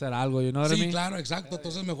o te van a hacer algo, you know what I Sí, mean? claro, exacto.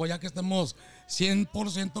 Entonces mejor ya que estemos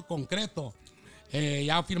 100% concreto,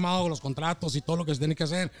 ya firmado los contratos y todo lo que se tiene que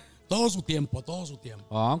hacer, todo su tiempo.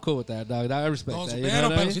 Oh, I'm cool with that, dog. I respect Todo that. su- You know pero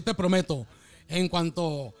what I mean? sí te prometo, en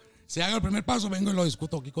cuanto se haga el primer paso, vengo y lo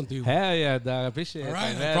discuto aquí contigo. Hell yeah, dog. I appreciate All it.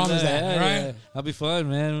 right, I man. promise that, Hell all right? yeah. That'll be fun,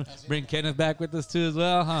 man. Bring Kenneth back with us too as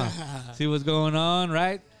well, huh? See what's going on,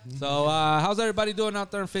 right? So, how's everybody doing out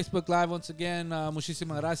there on Facebook Live once again?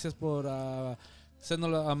 Muchísimas gracias por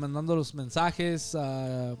mandando los mensajes.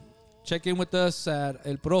 Check in with us at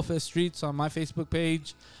El Profe Streetz on my Facebook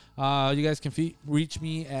page. You guys can reach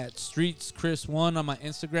me at Streetz Chris1 on my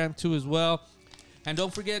Instagram too as well. And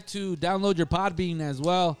don't forget to download your Podbean as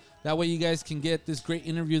well. That way you guys can get this great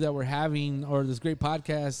interview that we're having, or this great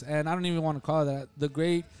podcast. And I don't even want to call it that. The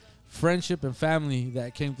great friendship and family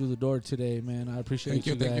that came through the door today, man. I appreciate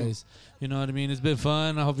you guys. You know what I mean? It's been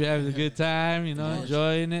fun. I hope you're having a good time,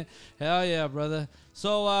 enjoying it. Hell yeah, brother.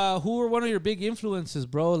 So who were one of your big influences,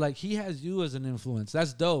 bro? Like, he has you as an influence.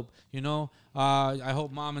 That's dope, I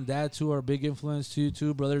hope mom and dad, too, are a big influence to you,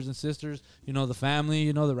 too, brothers and sisters. The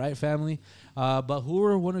family, the right family. But who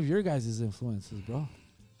were one of your guys' influences, bro?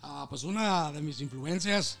 Pues una de mis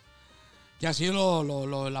influencias que ha sido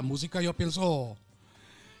la música, yo pienso,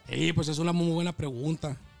 pues es una muy buena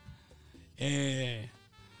pregunta.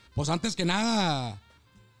 Pues antes que nada,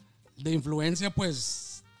 de influencia,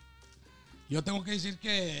 pues yo tengo que decir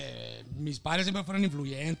que mis padres siempre fueron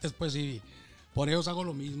influyentes, pues, y por ellos hago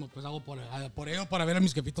lo mismo, pues hago por ellos para ver a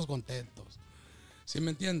mis jefitos contentos. ¿Sí me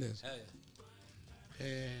entiendes?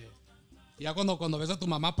 Ya cuando ves a tu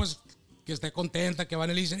mamá, pues, que esté contenta, que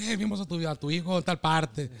van y le dicen, vimos a tu hijo en tal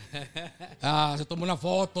parte. Se tomó una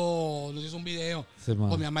foto, nos hizo un video. Sí,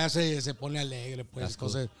 pues mi mamá ya se pone alegre, pues. That's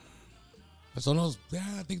Entonces, pues son los,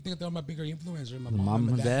 I think they're my bigger influencer. My mom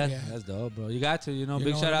and dad. Yeah. That's dope, bro. You got to,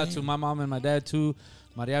 big shout out to my mom and my dad, too.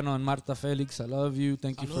 Mariano and Marta Felix, I love you.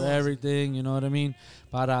 Thank you for everything, you know what I mean?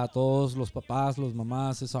 Para todos los papás, los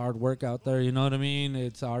mamás, it's hard work out there, you know what I mean?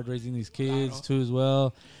 It's hard raising these kids, too, as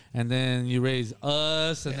well. And then you raise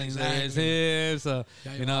us, and then you raise him. So,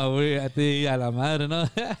 we're at the a la madre, no?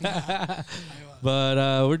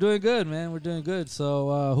 But we're doing good, man. We're doing good.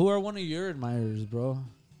 So, who are one of your admirers, bro?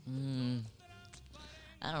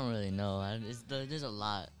 I don't really know. There's a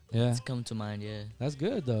lot. Yeah. It's come to mind, yeah. That's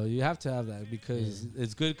good, though. You have to have that because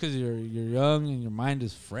it's good because you're young and your mind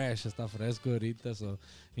is fresh. Está fresco ahorita, so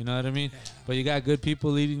you know what I mean? Yeah. But you got good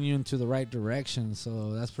people leading you into the right direction,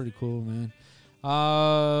 so that's pretty cool, man.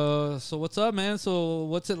 So what's up, man? So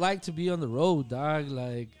what's it like to be on the road, dog?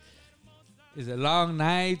 Like, is it long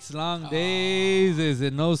nights, long days? Is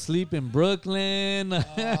it no sleep in Brooklyn? I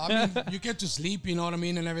mean, you get to sleep, you know what I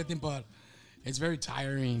mean, and everything, but it's very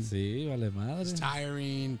tiring. Sí, vale madre. It's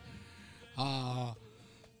tiring.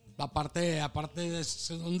 Aparte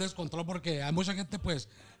es un descontrol porque hay mucha gente, pues,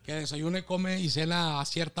 que desayuna y come y cena a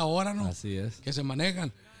cierta hora, ¿no? Así es. Que se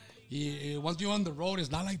manejan. Y once you're on the road,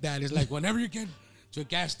 it's not like that. It's like whenever you get to a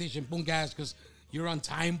gas station, pum gas, because you're on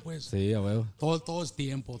time, pues. Sí, a huevo. Todo es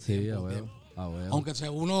tiempo. Sí, a huevo. A huevo. Aunque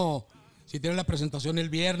sea uno, si tiene la presentación el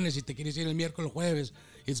viernes y te quieres ir el miércoles o jueves,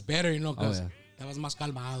 it's better, because te vas más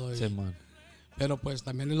calmado. Sí, man. Pero pues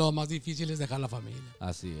también lo más difícil es dejar la familia.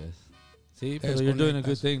 Así es. Sí, pero you're doing a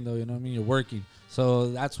good thing, though, you know what I mean? You're working.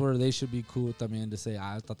 So that's where they should be cool también to say,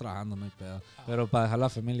 está trabajando, no hay pedo. Pero para dejar la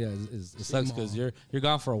familia, it sucks because you're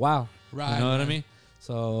gone for a while. Right, you know what I mean?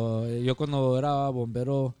 So, yo cuando era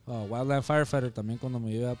bombero, wildland firefighter, también cuando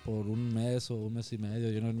me iba por un mes o un mes y medio,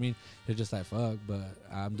 you know what I mean? You're just like, fuck, but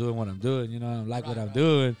I'm doing what I'm doing, I like what I'm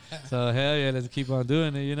doing. So, hell yeah, let's keep on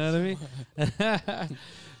doing it, you know what I mean?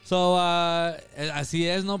 So, así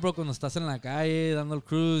es, ¿no, bro? Cuando estás en la calle, dando el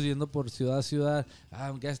cruise, yendo por ciudad a ciudad,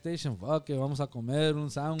 un gas station, fuck, que vamos a comer un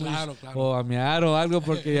sándwich. Claro. O a mear o algo,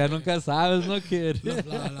 porque ya nunca sabes, ¿no?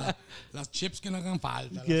 Las chips que no hagan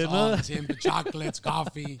falta. Que no. Siempre chocolates,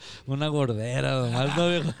 coffee. Una gordera, nomás, ¿no,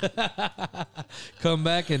 viejo? Come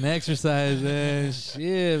back and exercise, man.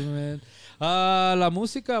 Shit, man. La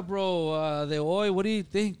música, bro, de hoy, what do you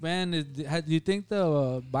think, man? Do you think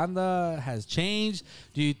the banda has changed?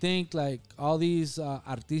 Do you think, like, all these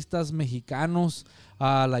artistas mexicanos,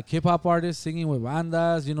 like hip-hop artists singing with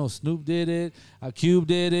bandas, Snoop did it, Cube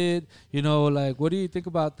did it, like, what do you think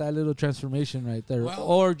about that little transformation right there? Well,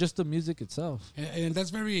 or just the music itself? And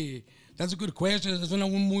that's a good question. Es una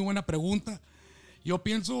muy buena pregunta. Yo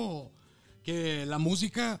pienso que la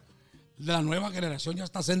música de la nueva generación ya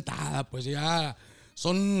está sentada, pues ya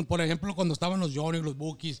son, por ejemplo, cuando estaban los Johnny, los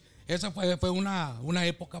Bookies, esa fue una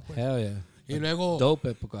época, pues. Hell yeah. Y luego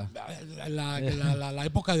Dope época. La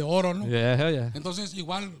época de oro, ¿no? Yeah, hell yeah. Entonces,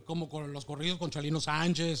 igual como con los corridos con Chalino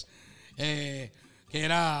Sánchez, que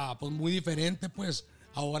era pues muy diferente, pues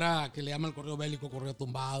ahora que le llaman el corrido bélico, corrido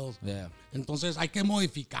tumbados. Yeah. Entonces hay que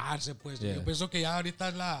modificarse, pues. Yeah. Yo pienso que ya ahorita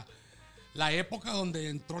es la época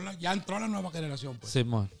donde ya entró la nueva generación, pues. Sí,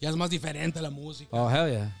 man. Ya es más diferente la música. Oh, hell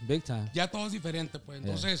yeah. Big time. Ya todo es diferente, pues.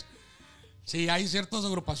 Entonces, si hay ciertas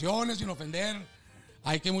agrupaciones, sin ofender,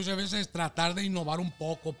 hay que muchas veces tratar de innovar un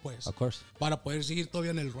poco, pues. Of course. Para poder seguir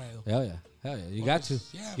todavía en el ruedo. Hell yeah. Hell yeah. You Porque, got to.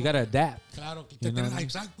 yeah, You got to adapt. Claro,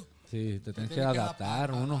 exacto. Sí, te tienes que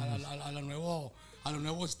adaptar uno. A lo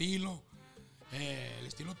nuevo estilo. El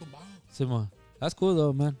estilo tumbado. Sí, man. That's cool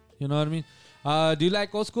though, man. You know what I mean? Do you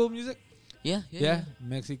like old school music? Yeah.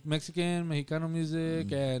 Mexican, Mexicano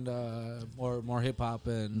music, and more hip hop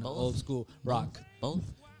and Both. old school rock. Both.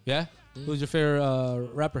 Yeah. Who's your favorite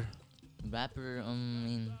rapper? Rapper,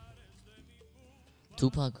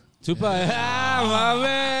 Tupac. Tupac. Ah, my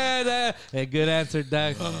man. Hey, good answer,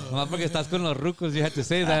 Doug. Más porque estás con los rucos, you had to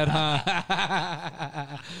say that,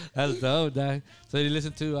 huh? That's dope, Doug. So you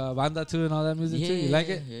listen to banda too and all that music too? You like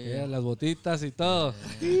it? Yeah. Las botitas y todo.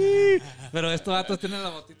 Pero estos vatos tienen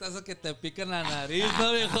las botitas esas que te pican la nariz,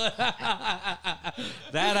 ¿no, viejo?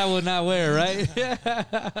 That I would not wear, right?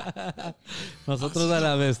 Nosotros al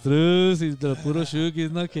avestruz y los puros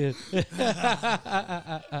shukis, ¿no? Que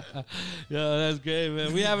Yo, that's great,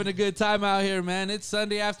 man. We having a good time out here, man. It's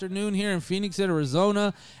Sunday afternoon here in Phoenix,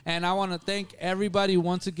 Arizona, and I want to thank everybody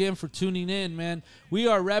once again for tuning in, man. We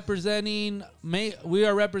are representing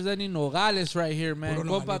Nogalas right here, man.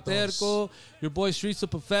 Puro Compa Nogalitos. Terco, your boy Streetz the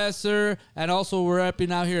Professor, and also we're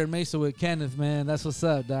repping out here in Mesa with Kenneth, man. That's what's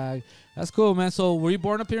up, dog. That's cool, man. So were you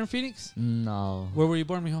born up here in Phoenix? No. Where were you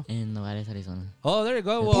born, mijo? In Nogalas, Arizona. Oh, there you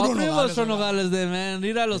go. Well, all Puro three of us Nogales, from ¿verdad? Nogales then, man.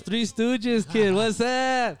 Mira los Three Stooges, kid. What's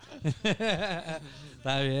up?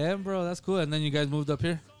 Está bien, bro. That's cool. And then you guys moved up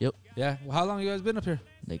here? Yep. Yeah. Well, how long you guys been up here?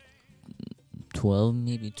 Like 12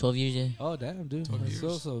 years, yeah. Oh, damn, dude. 12 That's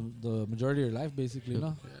years. so the majority of your life, basically,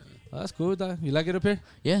 no? Oh, that's cool, dog. You like it up here?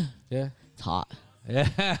 Yeah. Yeah. It's hot.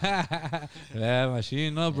 Yeah. Yeah,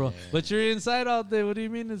 machine, no, bro. But you're inside all day. What do you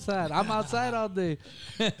mean inside? I'm outside all day.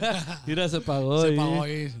 Mira, se pagó. Se y- pagó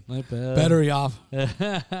ahí. No hay pedo. Battery off.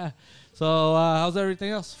 So, how's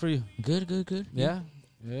everything else for you? Good. Yeah?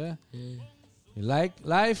 Yeah. You like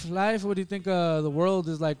life? What do you think the world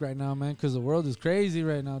is like right now, man? Because the world is crazy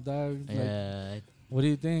right now, dog. Like, Yeah. what do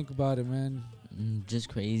you think about it, man? Just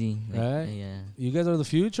crazy. Right? Yeah. You guys are the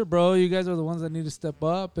future, bro. You guys are the ones that need to step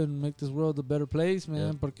up and make this world a better place,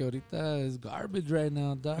 man. Yeah. Porque ahorita is garbage right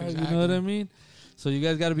now, dog. You Exactly. know what I mean? So you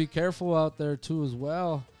guys got to be careful out there too as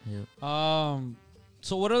well. Yep.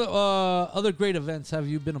 So what other other great events have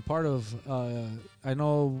you been a part of? I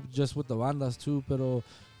know just with the bandas too, pero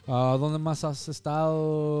 ¿dónde más has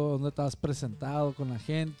estado? ¿Dónde te has presentado con la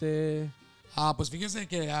gente? Pues fíjese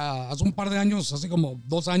que hace un par de años, hace como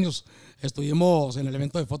 2 años, estuvimos en el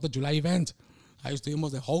evento de Foto July Event. Ahí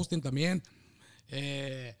estuvimos de hosting también.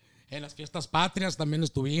 En las fiestas patrias también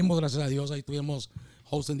estuvimos, gracias a Dios. Ahí estuvimos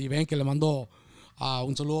hosting the event, que le mando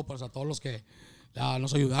un saludo pues, a todos los que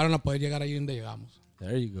nos ayudaron a poder llegar ahí donde llegamos.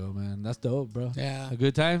 There you go, man. That's dope, bro. Yeah.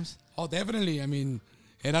 Good times? Oh, definitely. I mean,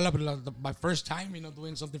 era my first time,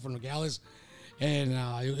 doing something for Nogalas. And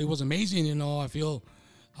it was amazing, I feel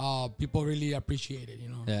people really appreciate it,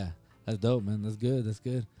 Yeah, that's dope, man. That's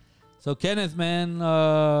good. So Kenneth, man,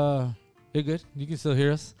 you're good. You can still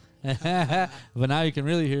hear us, but now you can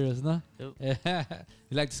really hear us, no? Yep.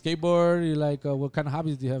 You like to skateboard? You like what kind of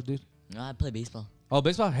hobbies do you have, dude? No, I play baseball. Oh,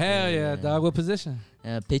 baseball. Hell yeah, Yeah. dog. What position?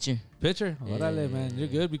 Pitcher. Pitcher. Yeah, Órale, man. yeah, You're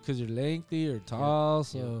yeah. good because you're lengthy or tall.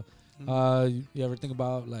 So, you ever think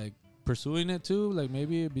about like pursuing it too? Like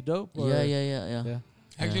maybe it'd be dope. Or, Yeah.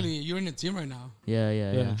 Actually, you're in the team right now. Yeah.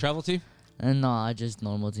 You're in a travel team. And no, I just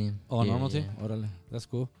normal team. Oh, Yeah, normal yeah. team. Órale, that's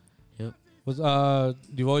cool. Yep.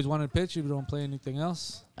 You've always wanted to pitch? You don't play anything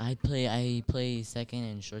else? I play second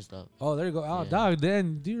and shortstop. Oh, there you go. Oh, Yeah. dog,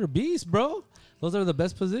 then you're a beast, bro. Those are the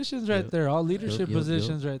best positions right Yep. there. All leadership Yep.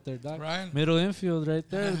 positions right there, dog. Right. Middle infield right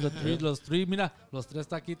there. Los three. Mira, los tres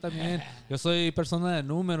está aquí también. Yo soy persona de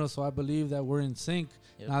números, so I believe that we're in sync.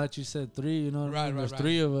 Yep. Now that you said three, you know, what I mean? Right, There's right.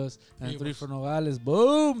 3 of us and Three of 3 us. for Nogales.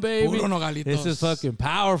 Boom, baby. Puro Nogalitos. This is fucking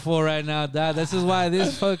powerful right now, dog. This is why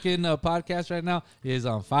this fucking podcast right now is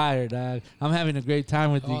on fire, dog. I'm having a great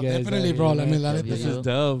time with you Oh, guys. definitely, out bro. here, Let me man. let it This be. is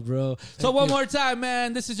dope, bro. So one you. more time,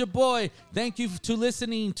 man. This is your boy. Thank you to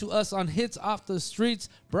listening to us on Hitz Off the Streets,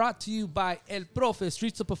 brought to you by El Profe,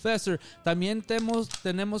 Streetz the Professor. También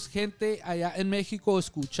tenemos gente allá en México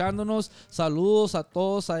escuchándonos. Saludos a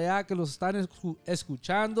todos allá que los están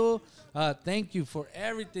escuchando. Thank you for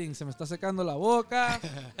everything. Se me está secando la boca.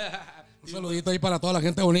 Un saludito ahí para toda la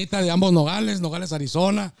gente bonita de ambos Nogales, Nogales,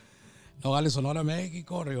 Arizona, Nogales, Sonora,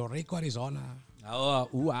 México, Río Rico, Arizona.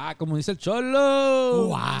 Como dice el cholo.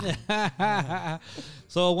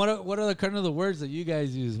 So what are the kind of the words that you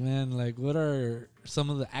guys use, man? Like, what are some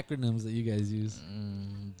of the acronyms that you guys use?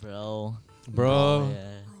 Bro. Bro.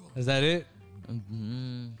 Yeah. Is that it?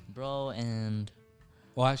 Bro and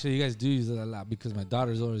Well, actually, you guys do use it a lot because my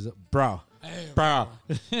daughter's always, bro. Hey, Bro.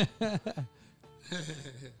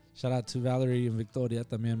 Shout out to Valerie and Victoria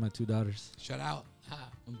también, my 2 daughters. Shout out.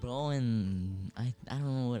 bro and I don't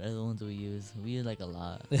know what other ones we use. We use like a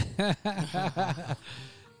lot.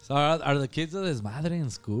 So are the kids of this madre in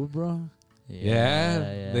school, bro?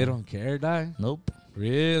 Yeah, they don't care, dog. Nope.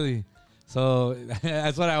 Really? So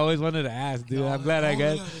that's what I always wanted to ask, dude. I'm glad I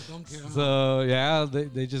got. So yeah,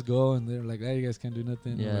 they just go and they're like, "Hey, you guys can't do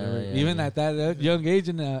nothing." Yeah, or whatever. yeah, Even yeah. at that young age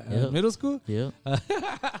in middle school. Yeah.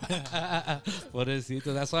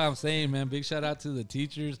 Pobrecito. That's why I'm saying, man. Big shout out to the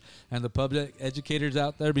teachers and the public educators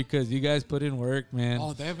out there because you guys put in work, man.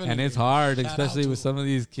 Oh, definitely. And it's hard, Shout especially out with to- some of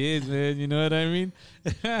these kids, man. You know what I mean?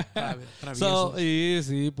 So,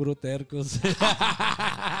 sí, puro tercos.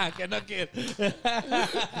 Que no quiero.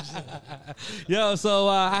 Yo, so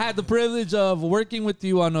I had the privilege of working with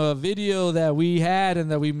you on a video that we had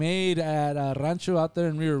and that we made at Rancho out there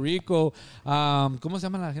in Rio Rico. ¿Cómo se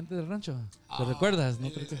llama la gente del rancho? ¿Te recuerdas?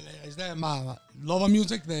 No creo que- Es de Lova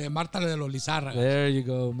Music de Marta de los Lizárragas. There you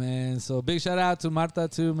go, man. So big shout out to Marta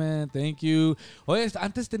too, man. Thank you. Oye,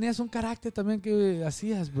 antes tenías un carácter también que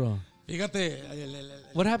hacías, bro. Fíjate,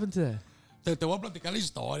 What happened to that? te voy a platicar la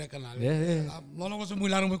historia, canal. Yeah. No lo voy a hacer muy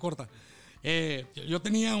largo, muy corta. Yo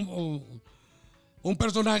tenía un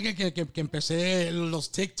personaje que empecé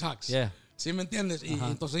los TikToks. Yeah. ¿Sí me entiendes? Y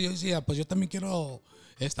entonces yo decía, pues yo también quiero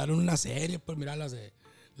estar en una serie, pues mira las de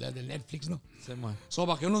Netflix, ¿no? Sí, man. So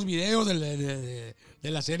bajé unos videos de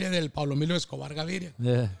la serie del Pablo Emilio Escobar Gaviria.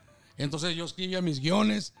 Yeah. Entonces yo escribía mis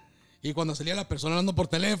guiones y cuando salía la persona hablando por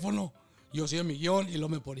teléfono, yo hacía mi guión y lo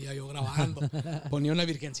me ponía yo grabando. Ponía una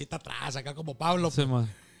virgencita atrás, acá como Pablo. Sí, man.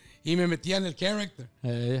 Y me metía en el character.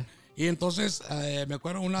 Yeah. Y entonces me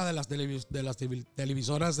acuerdo una de las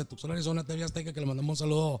televisoras de Tucson, Arizona, TV Azteca, que le mandamos un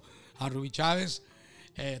saludo a Rubí Chávez,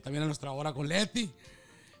 también a nuestra hora con Leti,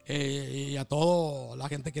 y a toda la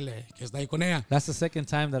gente que está ahí con ella. That's the second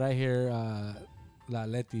time that I hear la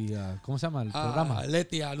Leti, ¿cómo se llama el programa?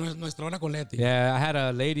 Leti, a nuestra hora con Leti. Yeah, I had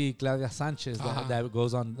a lady, Claudia Sanchez, that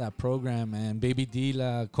goes on that program, and Baby D,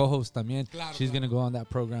 la co-host también. Claro, she's claro. going to go on that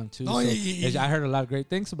program too. No, So, y- I heard a lot of great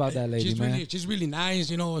things about that lady, man. She's really nice,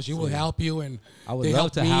 you know, she will help you. And I would they love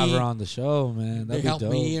helped to me. have her on the show, man. They That'd be helped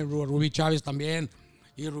dope. me, and Rubí Chávez también.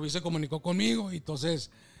 Y Rubí se comunicó conmigo y entonces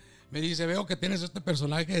me dice, veo que tienes este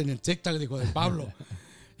personaje en el TikTok, dijo, de Pablo.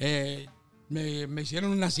 Me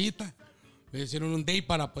hicieron una cita, me hicieron un date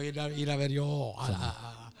para poder ir a ver yo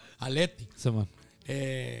a Leti. Sí, man.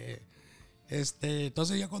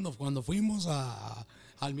 Entonces ya cuando fuimos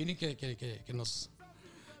al mini que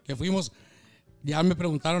fuimos, ya me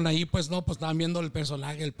preguntaron ahí, pues no, pues estaban viendo el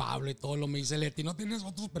personaje, el Pablo y todo, lo me dice Leti, ¿no tienes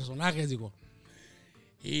otros personajes? Digo,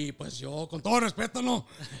 y pues yo, con todo respeto, no,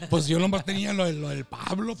 pues yo nomás tenía lo del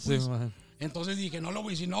Pablo, pues. Sí, man. Entonces dije, no lo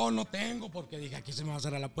voy a decir, no tengo, porque dije, aquí se me va a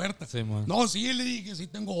cerrar la puerta. Sí, man. No, sí, le dije, sí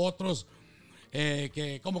tengo otros,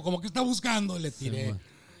 que como que está buscando, le tiré.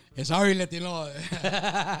 Sorry, le tiré.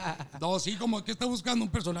 No, sí, como que está buscando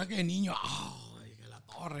un personaje de niño. Dije, la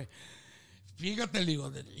torre. Fíjate, le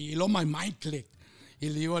digo, y luego my mind clicked. Y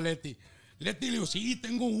le digo a Leti, le digo, sí,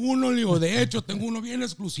 tengo uno, le digo, de hecho, tengo uno bien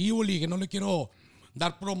exclusivo, le dije, no le quiero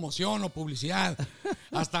dar promoción o publicidad,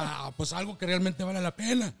 hasta pues algo que realmente vale la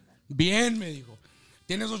pena. Bien, me dijo,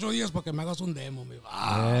 tienes 8 días para que me hagas un demo. Me dijo,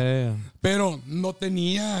 pero no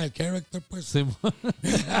tenía el character, pues. Sí, man.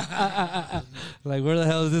 Like, where the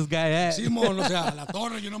hell is this guy at? Simón, o sea, la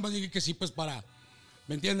torre, yo nomás dije que sí, pues para,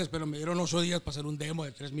 ¿me entiendes? Pero me dieron 8 días para hacer un demo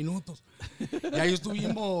de 3 minutos. Y ahí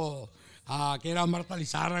estuvimos, que era Marta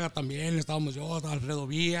Lizárraga también, estábamos yo, estaba Alfredo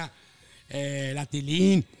Villa, la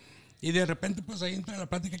Tilín. Y de repente, pues ahí entra la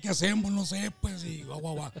plática, ¿qué hacemos? No sé, pues, y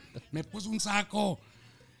guau. Me puse un saco,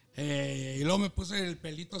 y luego me puse el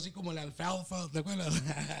pelito así como el alfalfa, ¿te acuerdas?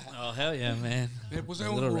 Oh, hell yeah, man. Me puse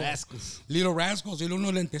Little Rascals. Little Rascals y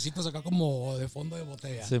unos lentecitos acá como de fondo de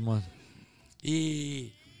botella. Sí, man.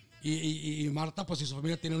 Y Marta, pues, y su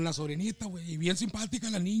familia tiene una sobrinita, güey. Y bien simpática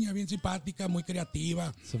la niña, bien simpática, muy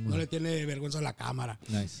creativa. Sí, no le tiene vergüenza a la cámara.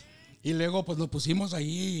 Nice. Y luego, pues, nos pusimos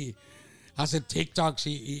ahí a hacer TikToks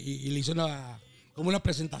y le hice como una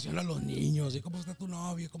presentación a los niños. Y cómo está tu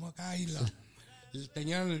novio, cómo acá. Y de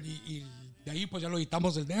ahí, pues, ya lo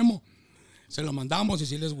editamos el demo. Se lo mandamos y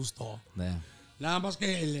sí les gustó. Damn. Nada más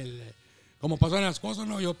que como pasan las cosas,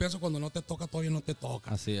 ¿no? Yo pienso cuando no te toca, todavía no te toca.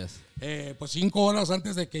 Así es. Pues 5 horas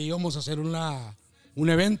antes de que íbamos a hacer un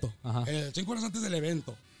evento. Ajá. 5 horas antes del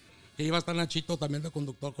evento. Que iba a estar Nachito también de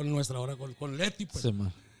conductor con nuestra hora, con Leti, pues. Sí,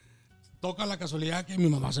 man. Toca la casualidad que mi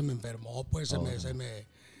mamá se me enfermó, pues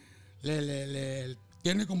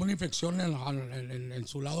tiene como una infección en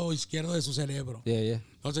su lado izquierdo de su cerebro. Yeah.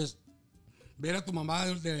 Entonces, ver a tu mamá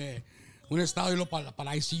de un estado y lo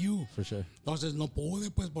para ICU. For sure. Entonces no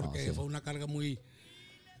pude, pues, porque fue una carga muy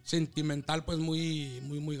sentimental, pues,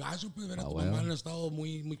 muy gacho, pues, ver a tu mamá en un estado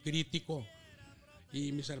muy, muy crítico.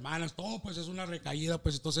 Y mis hermanas, todo, pues, es una recaída,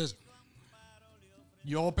 pues, entonces,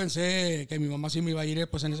 yo pensé que mi mamá sí me iba a ir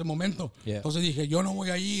pues en ese momento. Yeah. Entonces dije, yo no voy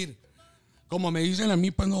a ir. Como me dicen a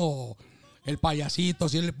mí, pues no, el payasito,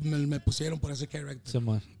 así me pusieron por ese character. Sí,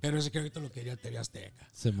 man. Pero ese character lo quería TV Azteca.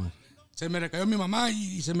 Sí, man. Se me recayó mi mamá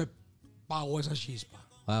y se me pagó esa chispa.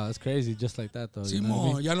 Wow, that's crazy. Just like that, though. Sí, you know what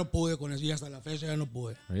I mean? ya no pude con eso y hasta la fecha ya no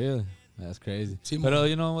pude. Really? That's crazy. Sí, but man.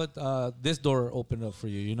 you know what? This door opened up for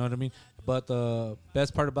you. You know what I mean? But the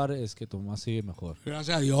best part about it is que tu mamá sigue mejor.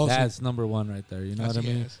 Gracias a Dios. That's number one right there. You know what I Así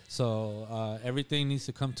mean? es. So everything needs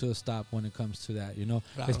to come to a stop when it comes to that, you know?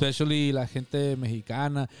 Claro. Especially la gente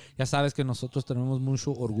mexicana. Ya sabes que nosotros tenemos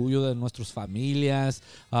mucho orgullo de nuestras familias.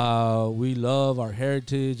 We love our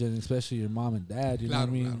heritage, and especially your mom and dad. You know what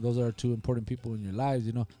I mean? Claro. Those are two important people in your lives,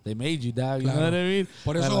 you know? They made you, dad. You Claro. know what I mean?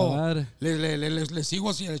 Por A la eso madre. les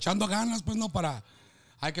sigo así, echando ganas, pues no, para.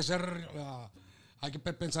 Hay que ser. Hay que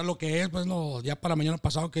pensar lo que es, pues no. Ya para mañana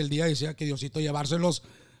pasado que el día decía que Diosito llevárselos,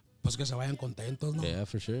 pues que se vayan contentos, ¿no? Yeah,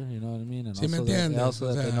 for sure. You know what I mean? And Sí, me also, that, entiendes, also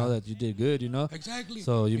o that they sea. know that you did good, you know? Exactly.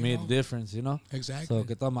 So you made know? a difference, you know? Exactly. So,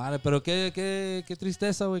 que toda madre. Pero qué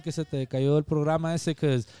tristeza, güey, que se te cayó el programa ese,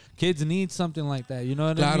 because kids need something like that, you know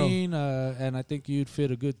what Claro. I mean? And I think you'd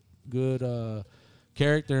fit a good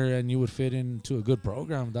character, and you would fit into a good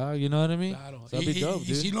program, dog. You know what I mean? Claro. So that'd be dope,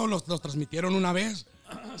 y dude. sí los transmitieron una vez,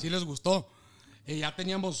 sí les gustó. Ya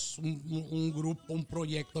teníamos un grupo, un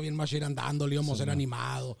proyecto bien más andando, le íbamos a hacer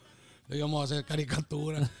animado, le íbamos a hacer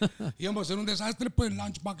caricatura, íbamos a hacer un desastre, pues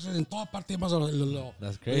lunchboxes en toda parte íbamos lo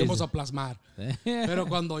íbamos a plasmar. Pero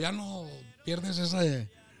cuando ya no pierdes ese...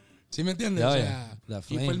 ¿Sí me entiendes? Oh, o yeah. sea, That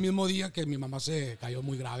y fue el flame. mismo día que mi mamá se cayó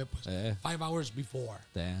muy grave, pues. 5 hours before.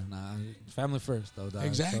 Damn, nah, family first, though, dog.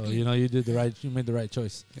 Exactly. So, you know, you made the right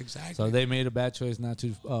choice. Exactly. So they made a bad choice not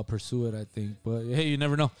to pursue it, I think. But hey, you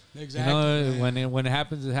never know. Exactly, You know, man. when it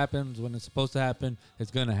happens, it happens. When it's supposed to happen, it's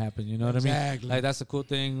gonna happen. You know what I Exactly. mean? Like that's a cool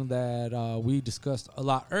thing that we discussed a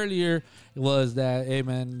lot earlier. Was that hey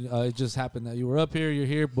man, it just happened that you were up here, you're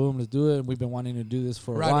here, boom, let's do it. And we've been wanting to do this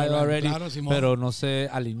for a while already. Claro, Simón. Pero no se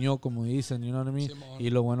alineó como dicen. You know what I mean? Simón. Y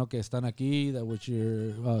lo bueno que están aquí, that with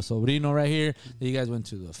your sobrino right here, that you guys went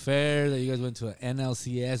to the fair, that you guys went to an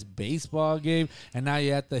NLCS baseball game, and now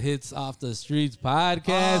you're at the Hitz Off the Streets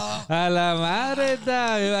podcast. A la madre,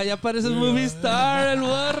 dog. Ya pareces movie star, el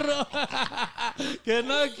morro. Que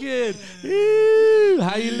no, kid.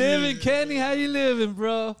 How you living, Kenny? How you living,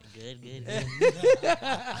 bro? Good.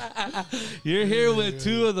 You're here with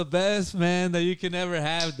two of the best, man, that you can ever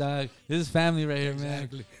have, dog. This is family right here, man.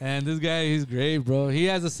 Exactly. And this guy, he's great, bro. He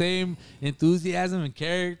has the same enthusiasm and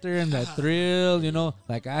character and that thrill, you know,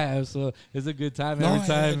 like I have. So it's a good time every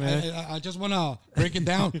time, man. I just want to break it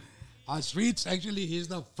down. Streetz, actually, he's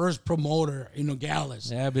the first promoter in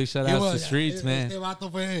Nogalas. Yeah, big shout out to Streetz, man. Este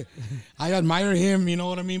vato fue, I admire him, you know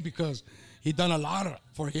what I mean? Because he done a lot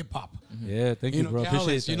for hip-hop. Yeah, thank you, In bro. Nogalas,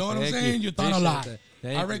 Appreciate that. you know what I'm Thank saying? You done a Appreciate lot. that. I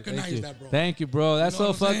Thank you, recognize thank you. that, bro. Thank you, bro. That's You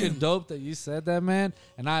know so what I'm fucking saying? dope that you said that, man.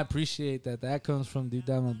 And I appreciate that. That comes from deep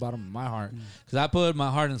down in the bottom of my heart. Because I put my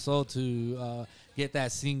heart and soul to get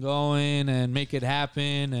that scene going and make it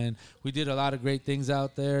happen. And we did a lot of great things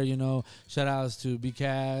out there. You know, shout outs to B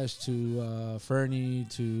Cash, to Fernie,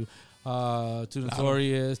 to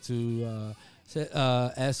Notorious, to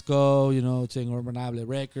Esco, you know, to Ingobernable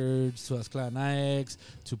Records, to Esclan X,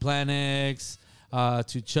 to Plan X,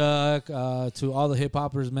 to Chuck, to all the hip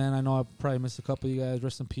hoppers, man. I know I probably missed a couple of you guys.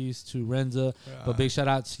 Rest in peace to Renza. But big shout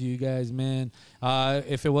out to you guys, man.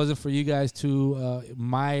 If it wasn't for you guys too,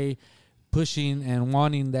 my pushing and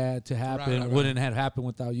wanting that to happen wouldn't have happened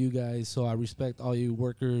without you guys. So I respect all you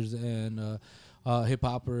workers and hip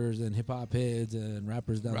hoppers and hip hop heads and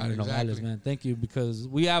rappers down there in Nogalas, man. Thank you, because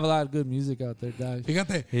we have a lot of good music out there, dog.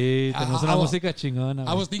 Fíjate, Hey, tenemos una música chingona.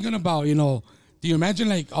 I was thinking about, you know, do you imagine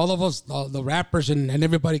like all of us, the rappers and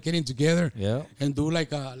everybody getting together and do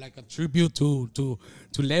like a tribute to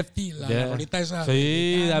Lefty, la rolita esa?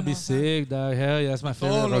 Sí, that'd be sick, dog. Hell yeah, that's my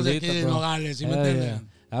favorite Todos los de rolita, aquí de bro. Nogales, ¿sí me Hell entiendes? yeah.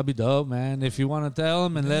 That'd be dope, man. If you want to tell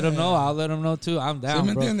them and let them know, I'll let them know too. I'm down, ¿Sí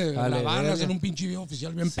me bro. entiendes? Vale, La barra, verga. hacer un pinche video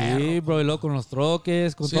oficial bien Sí, perro. bro, y luego con los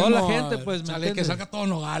troques, con Sí, toda la mo, gente, pues, ¿me sale, que entiendes? salga todo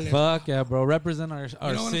Nogales. Fuck yeah, bro. Represent our You know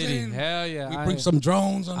what I'm city. saying? Hell yeah. We bring some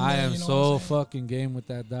drones on I there, am you know so what I'm saying? fucking game with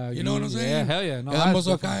that, dog. You know what I'm saying? Yeah, hell yeah. No, Quedamos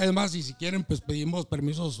that's acá, es más, y si quieren, pues pedimos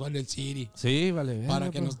permisos en el City. Sí, vale. Verga, Para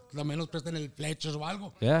que bro. también nos presten el Fletchers o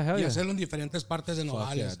algo. Yeah, hell y yeah. hacerlo en diferentes partes de Fuck yeah,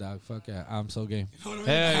 Nogales. dog. Fuck yeah. I'm so game. know what I mean?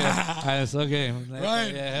 Hell yeah. I am so game.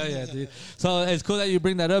 Right. Yeah, hell yeah, dude. So it's cool that you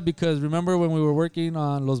bring that up, because remember when we were working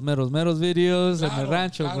on Los Meros videos in the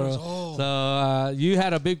rancho, bro? So you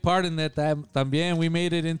had a big part in that también. We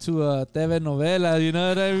made it into a TV novela, you know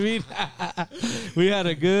what I mean? We had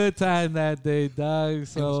a good time that day, dog.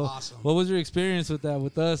 So awesome. what was your experience with that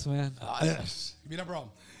with us, man? Mira,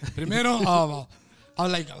 bro. Primero,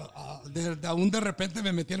 de repente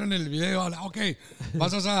me metieron en el video. Okay,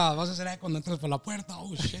 vas a hacer ahí cuando entres por la puerta.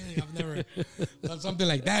 Oh, shit, I've never done something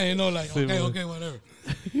like that, you know, like, okay, whatever.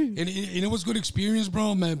 And it was good experience,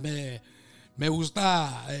 bro. Me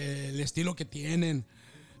gusta el estilo que tienen.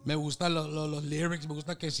 Me gustan los lyrics. Me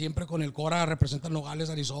gusta que siempre con el Cora representan Nogales,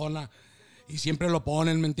 Arizona. Y siempre lo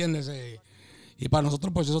ponen, ¿me entiendes? Y para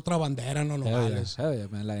nosotros, pues, es otra bandera, ¿no? Nogales. Hell yeah,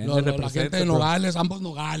 man. La gente de Nogales, ambos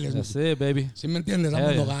Nogales. That's it, baby. ¿Sí me entiendes?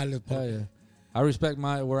 Ambos Nogales. Hell yeah. I respect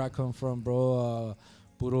where I come from, bro.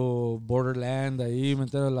 Puro borderland ahí, ¿me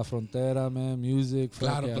entiendes? La frontera, man. Music.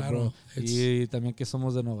 Claro. Bro. Y también que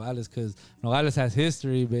somos de Nogales, because Nogales has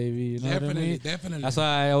history, baby. You know what I mean? Definitely. That's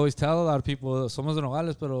why I always tell a lot of people, somos de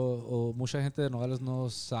Nogales, pero mucha gente de Nogales no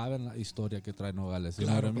sabe la historia que trae Nogales. You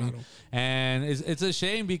know what I mean? And it's a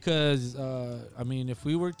shame because, I mean, if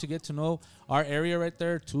we were to get to know our area right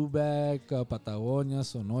there, Tubac, Patagonia,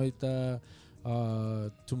 Sonoita,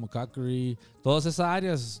 Tumacacari, todas esas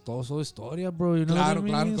áreas, todo su historia, bro. You know what I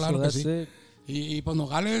mean? Claro So que sí. Y pues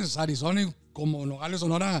Nogales, Arizona, y como Nogales,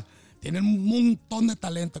 Sonora, tienen un montón de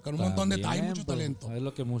talento, hay mucho talento.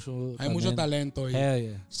 Hay mucho talento y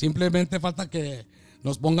yeah. Simplemente falta que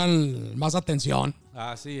nos pongan más atención.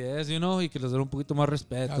 Así es, you know, y que les den un poquito más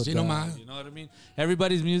respeto. Así nomás. You know what I mean?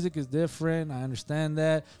 Everybody's music is different, I understand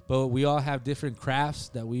that, but we all have different crafts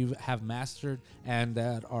that we have mastered and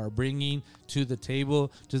that are bringing to the table.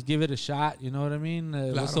 Just give it a shot, you know what I mean?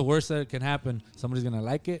 What's the worst that can happen? Somebody's going to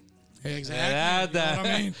like it. Exactly. You know what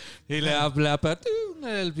I mean? Y le habla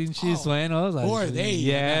el pinche sueno. Who are they?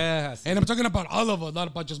 Yeah. And I'm talking about all of us, not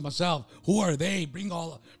about just myself. Who are they?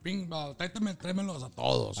 Tráemelos a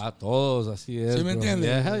todos. A todos, así es. ¿Sí me entiendes?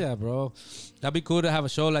 Yeah, hell yeah, bro. That'd be cool to have a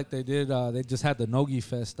show like they did. They just had the Nogi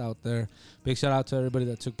Fest out there. Big shout out to everybody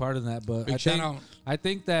that took part in that. But I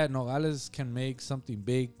think that Nogales can make something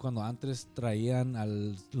big. Cuando antes traían a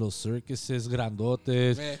los circuses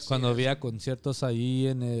grandotes, cuando había conciertos ahí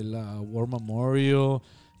en el War Memorial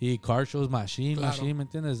y car shows, machine, ¿me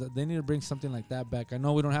entiendes? They need to bring something like that back. I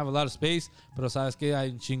know we don't have a lot of space, pero sabes que hay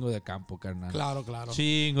un chingo de campo, carnal. Claro.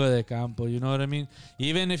 Chingo de campo, you know what I mean?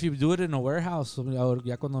 Even if you do it in a warehouse,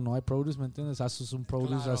 ya cuando no hay produce, ¿me entiendes? Haces un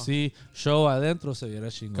produce así, show adentro, se viera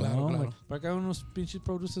chingo, claro. Porque hay unos pinches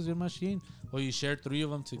produces in machine, or you share 3 of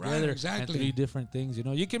them together, and 3 different things, you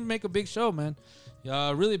know? You can make a big show, man.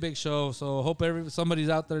 Really big show. So hope somebody's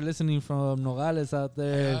out there listening from Nogales out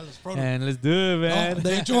there. And let's do it, man. No,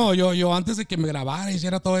 de hecho, yo antes de que me grabara,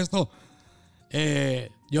 hiciera todo esto,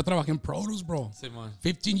 yo trabajé en Produce, bro. Simón.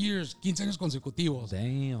 15 años consecutivos.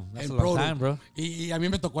 Damn, that's a long time, bro. Y a mí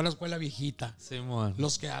me tocó la escuela viejita. Simón.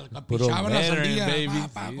 Los que pichaban la sandía,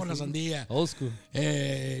 con la sandía. Old school.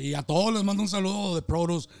 Y a todos les mando un saludo de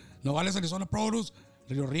Produce. Nogales, Arizona Produce.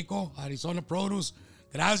 Río Rico, Arizona Produce.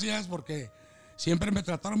 Gracias porque siempre me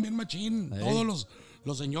trataron bien machín. Todos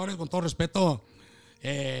los señores, con todo respeto.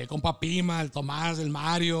 Compa Pima, el Tomás, el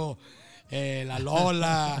Mario, la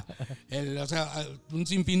Lola, un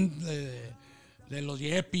sinfín de los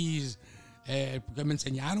yepis que me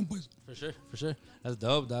enseñaron, pues. For sure. That's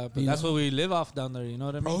dope, dog. But that's what we live off down there, you know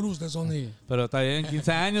what I mean? Produce, that's only... Pero está bien,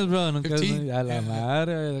 15 años, bro. Nunca 15. A la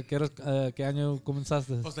madre. ¿Qué año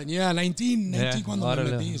comenzaste? Pues tenía 19 cuando me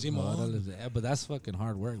metí, Simón. Yeah, but that's fucking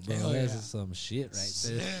hard work, bro. That's some shit right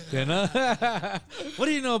there. Yeah. You know? What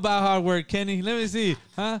do you know about hard work, Kenny? Let me see.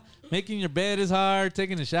 Huh? Making your bed is hard.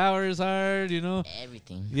 Taking a shower is hard, you know?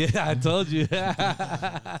 Everything. Yeah, I told you.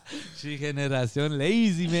 She generación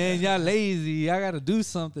lazy, man. Y'all lazy. I got to do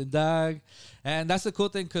something, dog. And that's the cool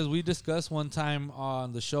thing because we discussed one time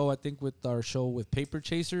on the show, I think with our show with Paper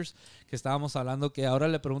Chasers, que estábamos hablando que ahora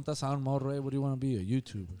le preguntas a un morro, hey, what do you want to be, a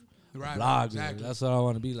YouTuber? Right, Blogger. exactly. That's what I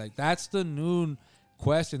want to be. Like, that's the new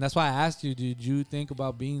question. That's why I asked you, did you think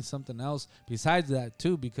about being something else besides that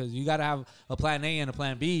too? Because you got to have a plan A and a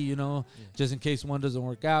plan B, you know, just in case one doesn't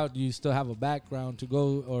work out, you still have a background to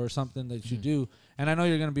go or something that you do. And I know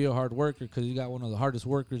you're going to be a hard worker because you got one of the hardest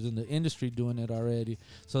workers in the industry doing it already.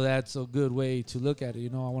 So that's a good way to look at it. You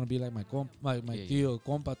know, I want to be like my tío,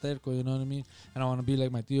 Compa Terco, you know what I mean? And I want to be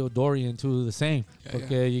like my tío Dorian too, the same.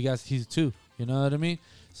 Okay, you guys, he's 2, you know what I mean?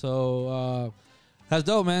 So, that's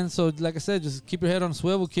dope, man. So, like I said, just keep your head on a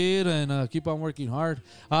swivel, kid, and keep on working hard.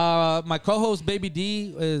 My co-host, Baby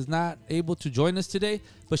D, is not able to join us today,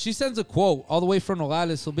 but she sends a quote all the way from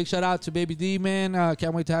Nogales. So, big shout out to Baby D, man.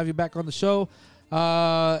 Can't wait to have you back on the show.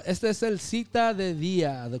 Este es el cita de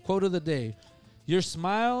día, the quote of the day. Your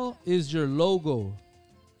smile is your logo.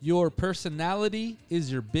 Your personality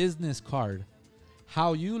is your business card.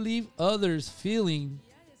 How you leave others feeling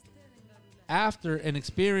after an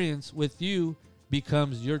experience with you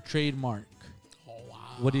becomes your trademark.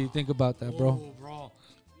 What do you think about that, bro? Oh, bro.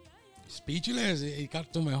 Speechless. It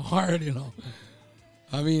got to my heart,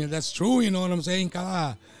 I mean, that's true, you know what I'm saying?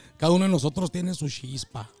 Cada uno de nosotros tiene su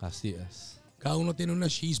chispa. Así es. Cada uno tiene una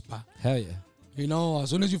chispa. Hell yeah. As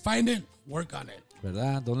soon as you find it, work on it.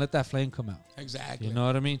 ¿Verdad? Don't let that flame come out. Exactly. You know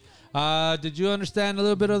what I mean? Did you understand a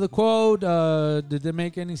little bit of the quote? Did it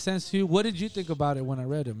make any sense to you? What did you think about it when I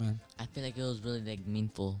read it, man? I feel like it was really like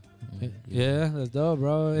meaningful. Yeah, that's dope,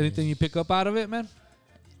 bro. Anything you pick up out of it, man?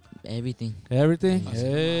 Everything. Everything?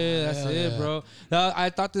 Yeah, that's it, bro.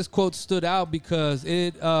 I thought this quote stood out because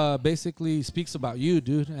it basically speaks about you,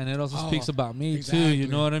 dude. And it also speaks about me, too. You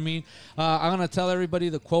know what I mean? I'm going to tell everybody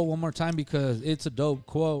the quote one more time because it's a dope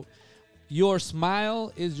quote. Your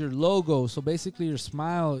smile is your logo. So basically your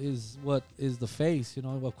smile is what is the face,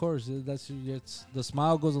 Of course, it's the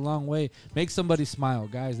smile goes a long way. Make somebody smile,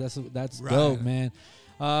 guys. That's right. Dope, man.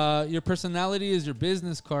 Your personality is your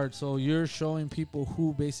business card, so you're showing people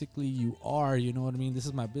who basically you are, you know what I mean? This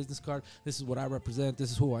is my business card. This is what I represent.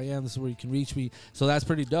 This is who I am. This is where you can reach me. So that's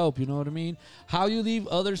pretty dope, you know what I mean? How you leave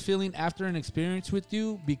others feeling after an experience with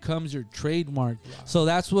you becomes your trademark. Wow. So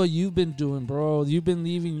that's what you've been doing, bro. You've been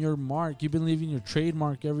leaving your mark. You've been leaving your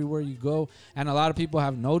trademark everywhere you go, and a lot of people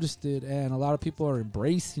have noticed it, and a lot of people are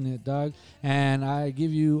embracing it, dog. And I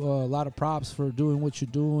give you a lot of props for doing what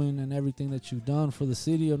you're doing and everything that you've done for the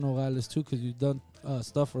city of Nogales too, because you've done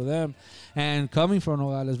stuff for them, and coming from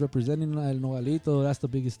Nogales, representing El Nogalito, that's the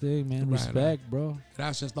biggest thing, man. Right, respect, bro.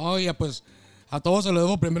 Gracias. No, y pues a todos se lo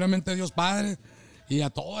debo primeramente a Dios Padre y a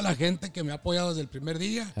toda la gente que me ha apoyado desde el primer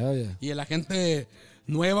día. Hell yeah. Y a la gente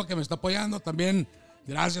nueva que me está apoyando también.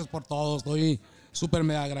 Gracias por todo. Estoy súper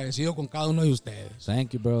mega agradecido con cada uno de ustedes.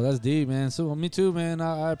 Thank you, bro. That's deep, man. So me too, man.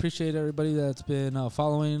 I appreciate everybody that's been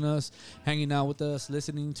following us, hanging out with us,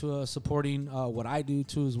 listening to us, supporting what I do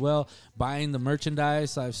too as well, buying the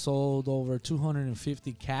merchandise. I've sold over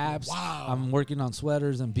 250 caps. Wow. I'm working on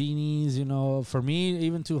sweaters and beanies. For me,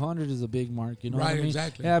 even 200 is a big mark. You know right, what I mean?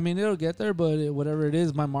 Exactly. Yeah, I mean, it'll get there, but whatever it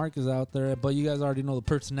is, my mark is out there. But you guys already know the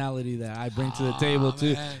personality that I bring to the table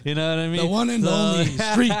too. Man. You know what I mean? The one and only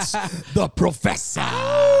Streetz, the professor.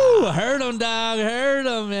 Ooh, heard him, dog. Heard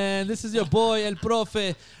him, man. This is your boy, El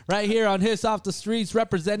Profe, right here on Hitz Off the Streets,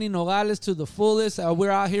 representing Nogales to the fullest. We're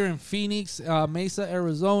out here in Phoenix, Mesa,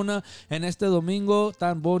 Arizona, en este domingo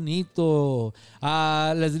tan bonito.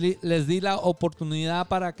 Les di la oportunidad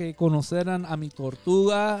para que conocieran a mi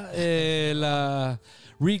tortuga, la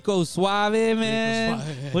Rico Suave, man. Rico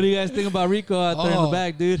Suave. What do you guys think about Rico out there in the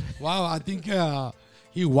back, dude? Wow, I think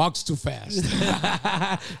he walks too fast.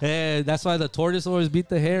 Yeah, that's why the tortoise always beat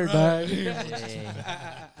the hare, dog.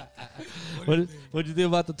 What'd you think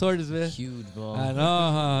about the tortoise, man? Huge, bro. I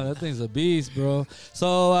know, huh? That thing's a beast, bro.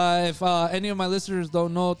 So, if any of my listeners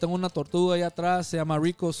don't know, tengo una tortuga allá atrás, se llama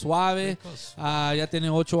Rico Suave. Ya tiene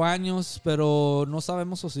 8 años, pero no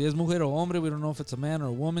sabemos si es mujer o hombre. We don't know if it's a man or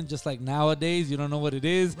a woman. Just like nowadays, you don't know what it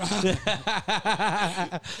is.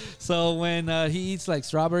 So, when he eats like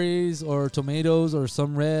strawberries or tomatoes or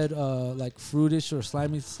some red, like fruitish or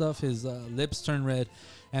slimy stuff, his lips turn red.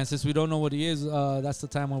 And since we don't know what he is, that's the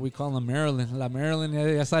time when we call him Marilyn. La Marilyn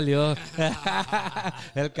ya salió.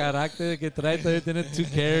 El carácter que trae todavía tiene 2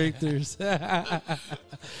 characters.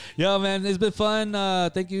 Yo, man, it's been fun.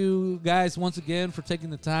 Thank you guys once again for taking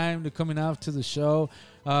the time to coming out to the show.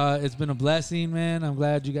 It's been a blessing, man. I'm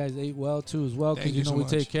glad you guys ate well too as well, because we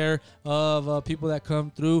take care of people that come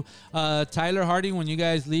through. Tyler Harding, when you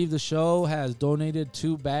guys leave the show, has donated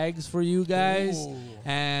 2 bags for you guys. Ooh.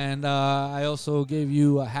 And I also gave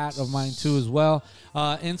you a hat of mine too as well.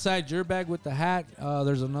 Inside your bag with the hat,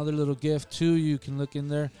 there's another little gift too. You can look in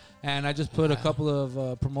there. And I just put a couple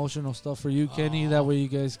of promotional stuff for you, Kenny. That way you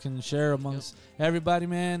guys can share amongst everybody,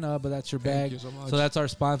 man. But that's your bag. Thank you so much. So that's our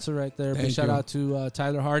sponsor right there. Big shout out to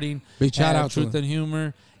Tyler Harding. Big shout out Truth and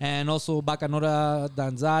Humor. And also Bacanora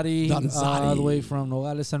Danzari. All the way from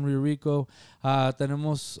Nogales, San Rio Rico.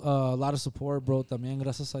 Tenemos a lot of support, bro. También,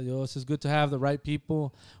 gracias a Dios. It's good to have the right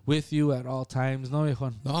people with you at all times. ¿No,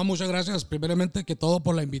 viejo? No, muchas gracias. Primeramente que todo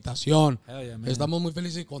por la invitación. Hell yeah, man. Estamos muy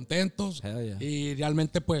felices y contentos. Hell yeah. Y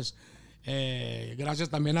realmente, pues, gracias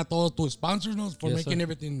también a todos tus sponsors, ¿no? For making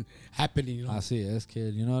everything happening. You know? Así es,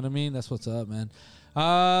 kid. You know what I mean? That's what's up, man.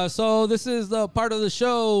 So this is the part of the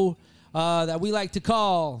show that we like to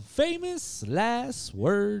call Famous Last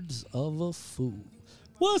Words of a Fool.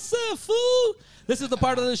 What's up, fool? This is the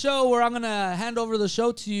part of the show where I'm going to hand over the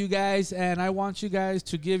show to you guys, and I want you guys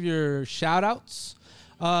to give your shout-outs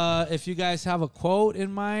if you guys have a quote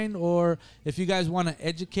in mind, or if you guys want to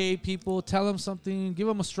educate people, tell them something, give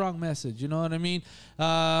them a strong message. You know what I mean?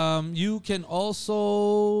 You can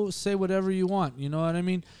also say whatever you want. You know what I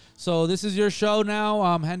mean? So this is your show now.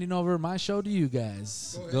 I'm handing over my show to you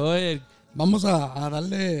guys. Go ahead. Vamos a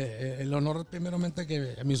darle el honor primeramente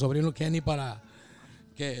a mi sobrino Kenny para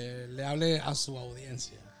que le hable a su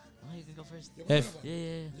audiencia. Oh, you can go first. Yeah.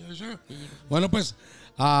 Yeah, sure. Bueno, pues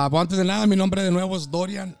antes de nada, mi nombre de nuevo es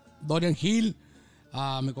Dorian Gil.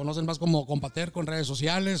 Me conocen más como Compa Terco en redes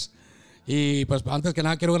sociales. Y pues antes que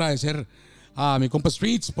nada quiero agradecer a mi compa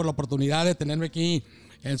Streetz por la oportunidad de tenerme aquí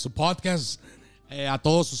en su podcast. A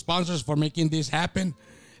todos sus sponsors for making this happen.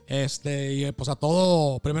 Y pues a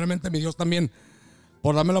todo, primeramente mi Dios también,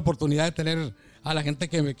 por darme la oportunidad de tener a la gente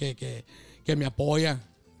que me apoya.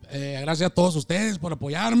 Gracias a todos ustedes por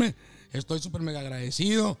apoyarme. Estoy súper mega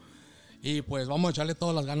agradecido. Y pues vamos a echarle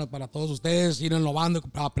todas las ganas para todos ustedes, ir innovando,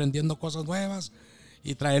 aprendiendo cosas nuevas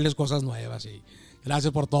y traerles cosas nuevas. Y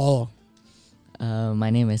gracias por todo.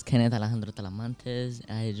 My name is Kenneth Alejandro Talamantes.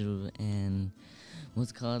 I drew in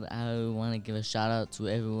what's called. I want to give a shout out to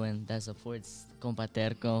everyone that supports Compa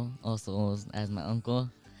Terco, also as my uncle.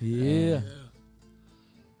 Yeah.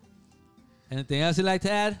 Anything else you'd like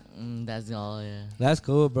to add? That's all, yeah. That's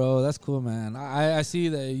cool, bro. That's cool, man. I see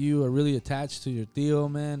that you are really attached to your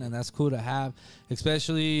tío, man, and that's cool to have,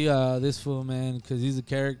 especially this fool, man, because he's a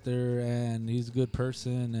character and he's a good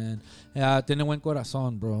person, and tiene buen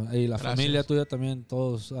corazón, bro. Y la familia tuya también,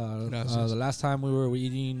 todos. The last time we were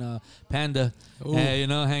eating panda, you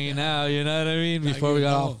know, hanging out, you know what I mean, before we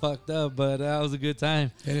got all fucked up, but that was a good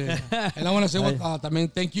time. And I want to say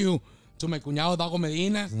también thank you to my cuñado Dago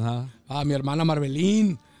Medina, a mi hermana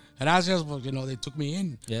Marbelín. Gracias porque, you know, they took me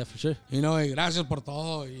in. Yeah, for sure. You know, y gracias por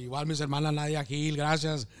todo. Igual mis hermanas Nadia Gil,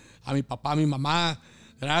 gracias a mi papá, a mi mamá.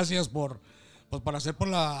 Gracias por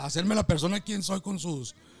hacerme la persona quien soy con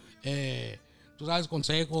sus, tú sabes,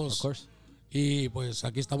 consejos. Of course. Y pues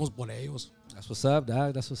aquí estamos por ellos. That's what's up,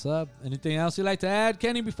 dog. That's what's up. Anything else you'd like to add,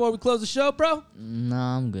 Kenny, before we close the show, bro? No,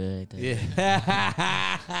 I'm good. Yeah.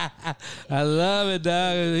 I love it,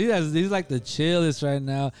 dog. He's like the chillest right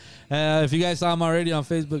now. If you guys saw him already on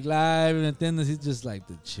Facebook Live and things, he's just like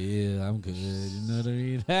the chill. I'm good. You know what I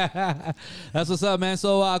mean? That's what's up, man.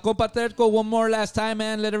 So, Compa Terco, one more last time,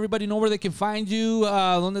 man. Let everybody know where they can find you,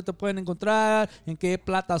 dónde te pueden encontrar, en qué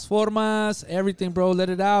plataformas, everything, bro. Let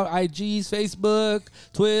it out. IGs, Facebook,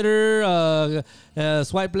 Twitter,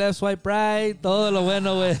 swipe left, swipe right, todo lo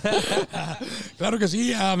bueno, güey. Claro que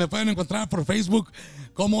sí, me pueden encontrar por Facebook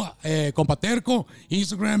como Compa Terco,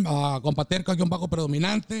 Instagram, Compa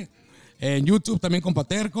Terco-predominante, en YouTube también Compa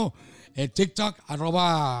Terco, TikTok,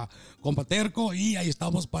 @Compa Terco, y ahí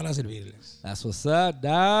estamos para servirles. That's what's up,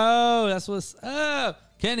 dog. That's what's up.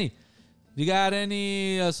 Kenny, you got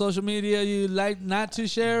any social media you like not to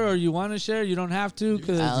share or you want to share? You don't have to.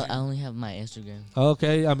 I only have my Instagram.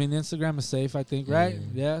 Okay, I mean, Instagram is safe, I think, right?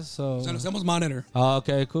 Yeah, so. Se lo hacemos monitor.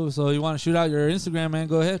 Okay, cool. So you want to shoot out your Instagram, man?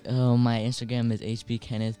 Go ahead. My Instagram is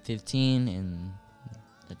HBKenneth15, and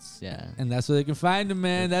and that's where they can find him,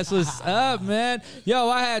 man. That's what's up, man. Yo,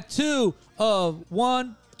 I had two of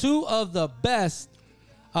the best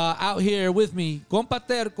out here with me, Compa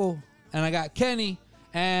Terco, and I got Kenny.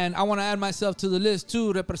 And I want to add myself to the list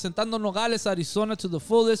too, representando Nogales, Arizona to the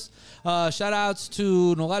fullest. Shout outs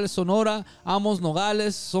to Nogales, Sonora. Amos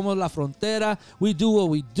Nogales, somos la frontera. We do what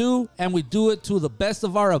we do, and we do it to the best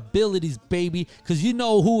of our abilities, baby. Because you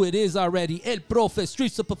know who it is already. El Profe,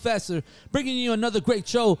 Streetz the Professor, bringing you another great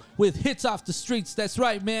show with hits off the streets. That's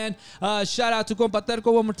right, man. Shout out to Compa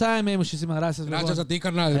Terco one more time, man. Muchísimas gracias. Gracias a ti,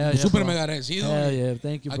 carnal. Súper mega agradecido. Yeah,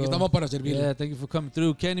 thank you, bro. Aquí estamos para servir. Yeah, thank you for coming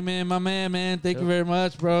through. Kenny, man, my man. Thank you very much,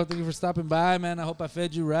 bro. Thank you for stopping by, man. I hope I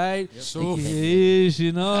fed you right. Yes,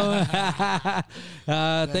 you know.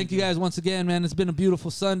 Thank you guys once again, man. It's been a beautiful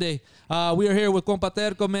Sunday. We are here with Compa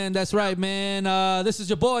Terco, man. That's right, man. This is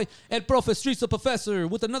your boy, El Profe, Streetz the Professor,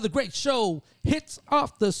 with another great show, Hits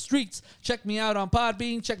Off the Streets. Check me out on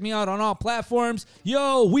Podbean. Check me out on all platforms.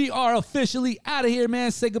 Yo, we are officially out of here,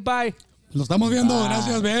 man. Say goodbye. Nos estamos viendo.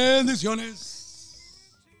 Gracias. Bendiciones.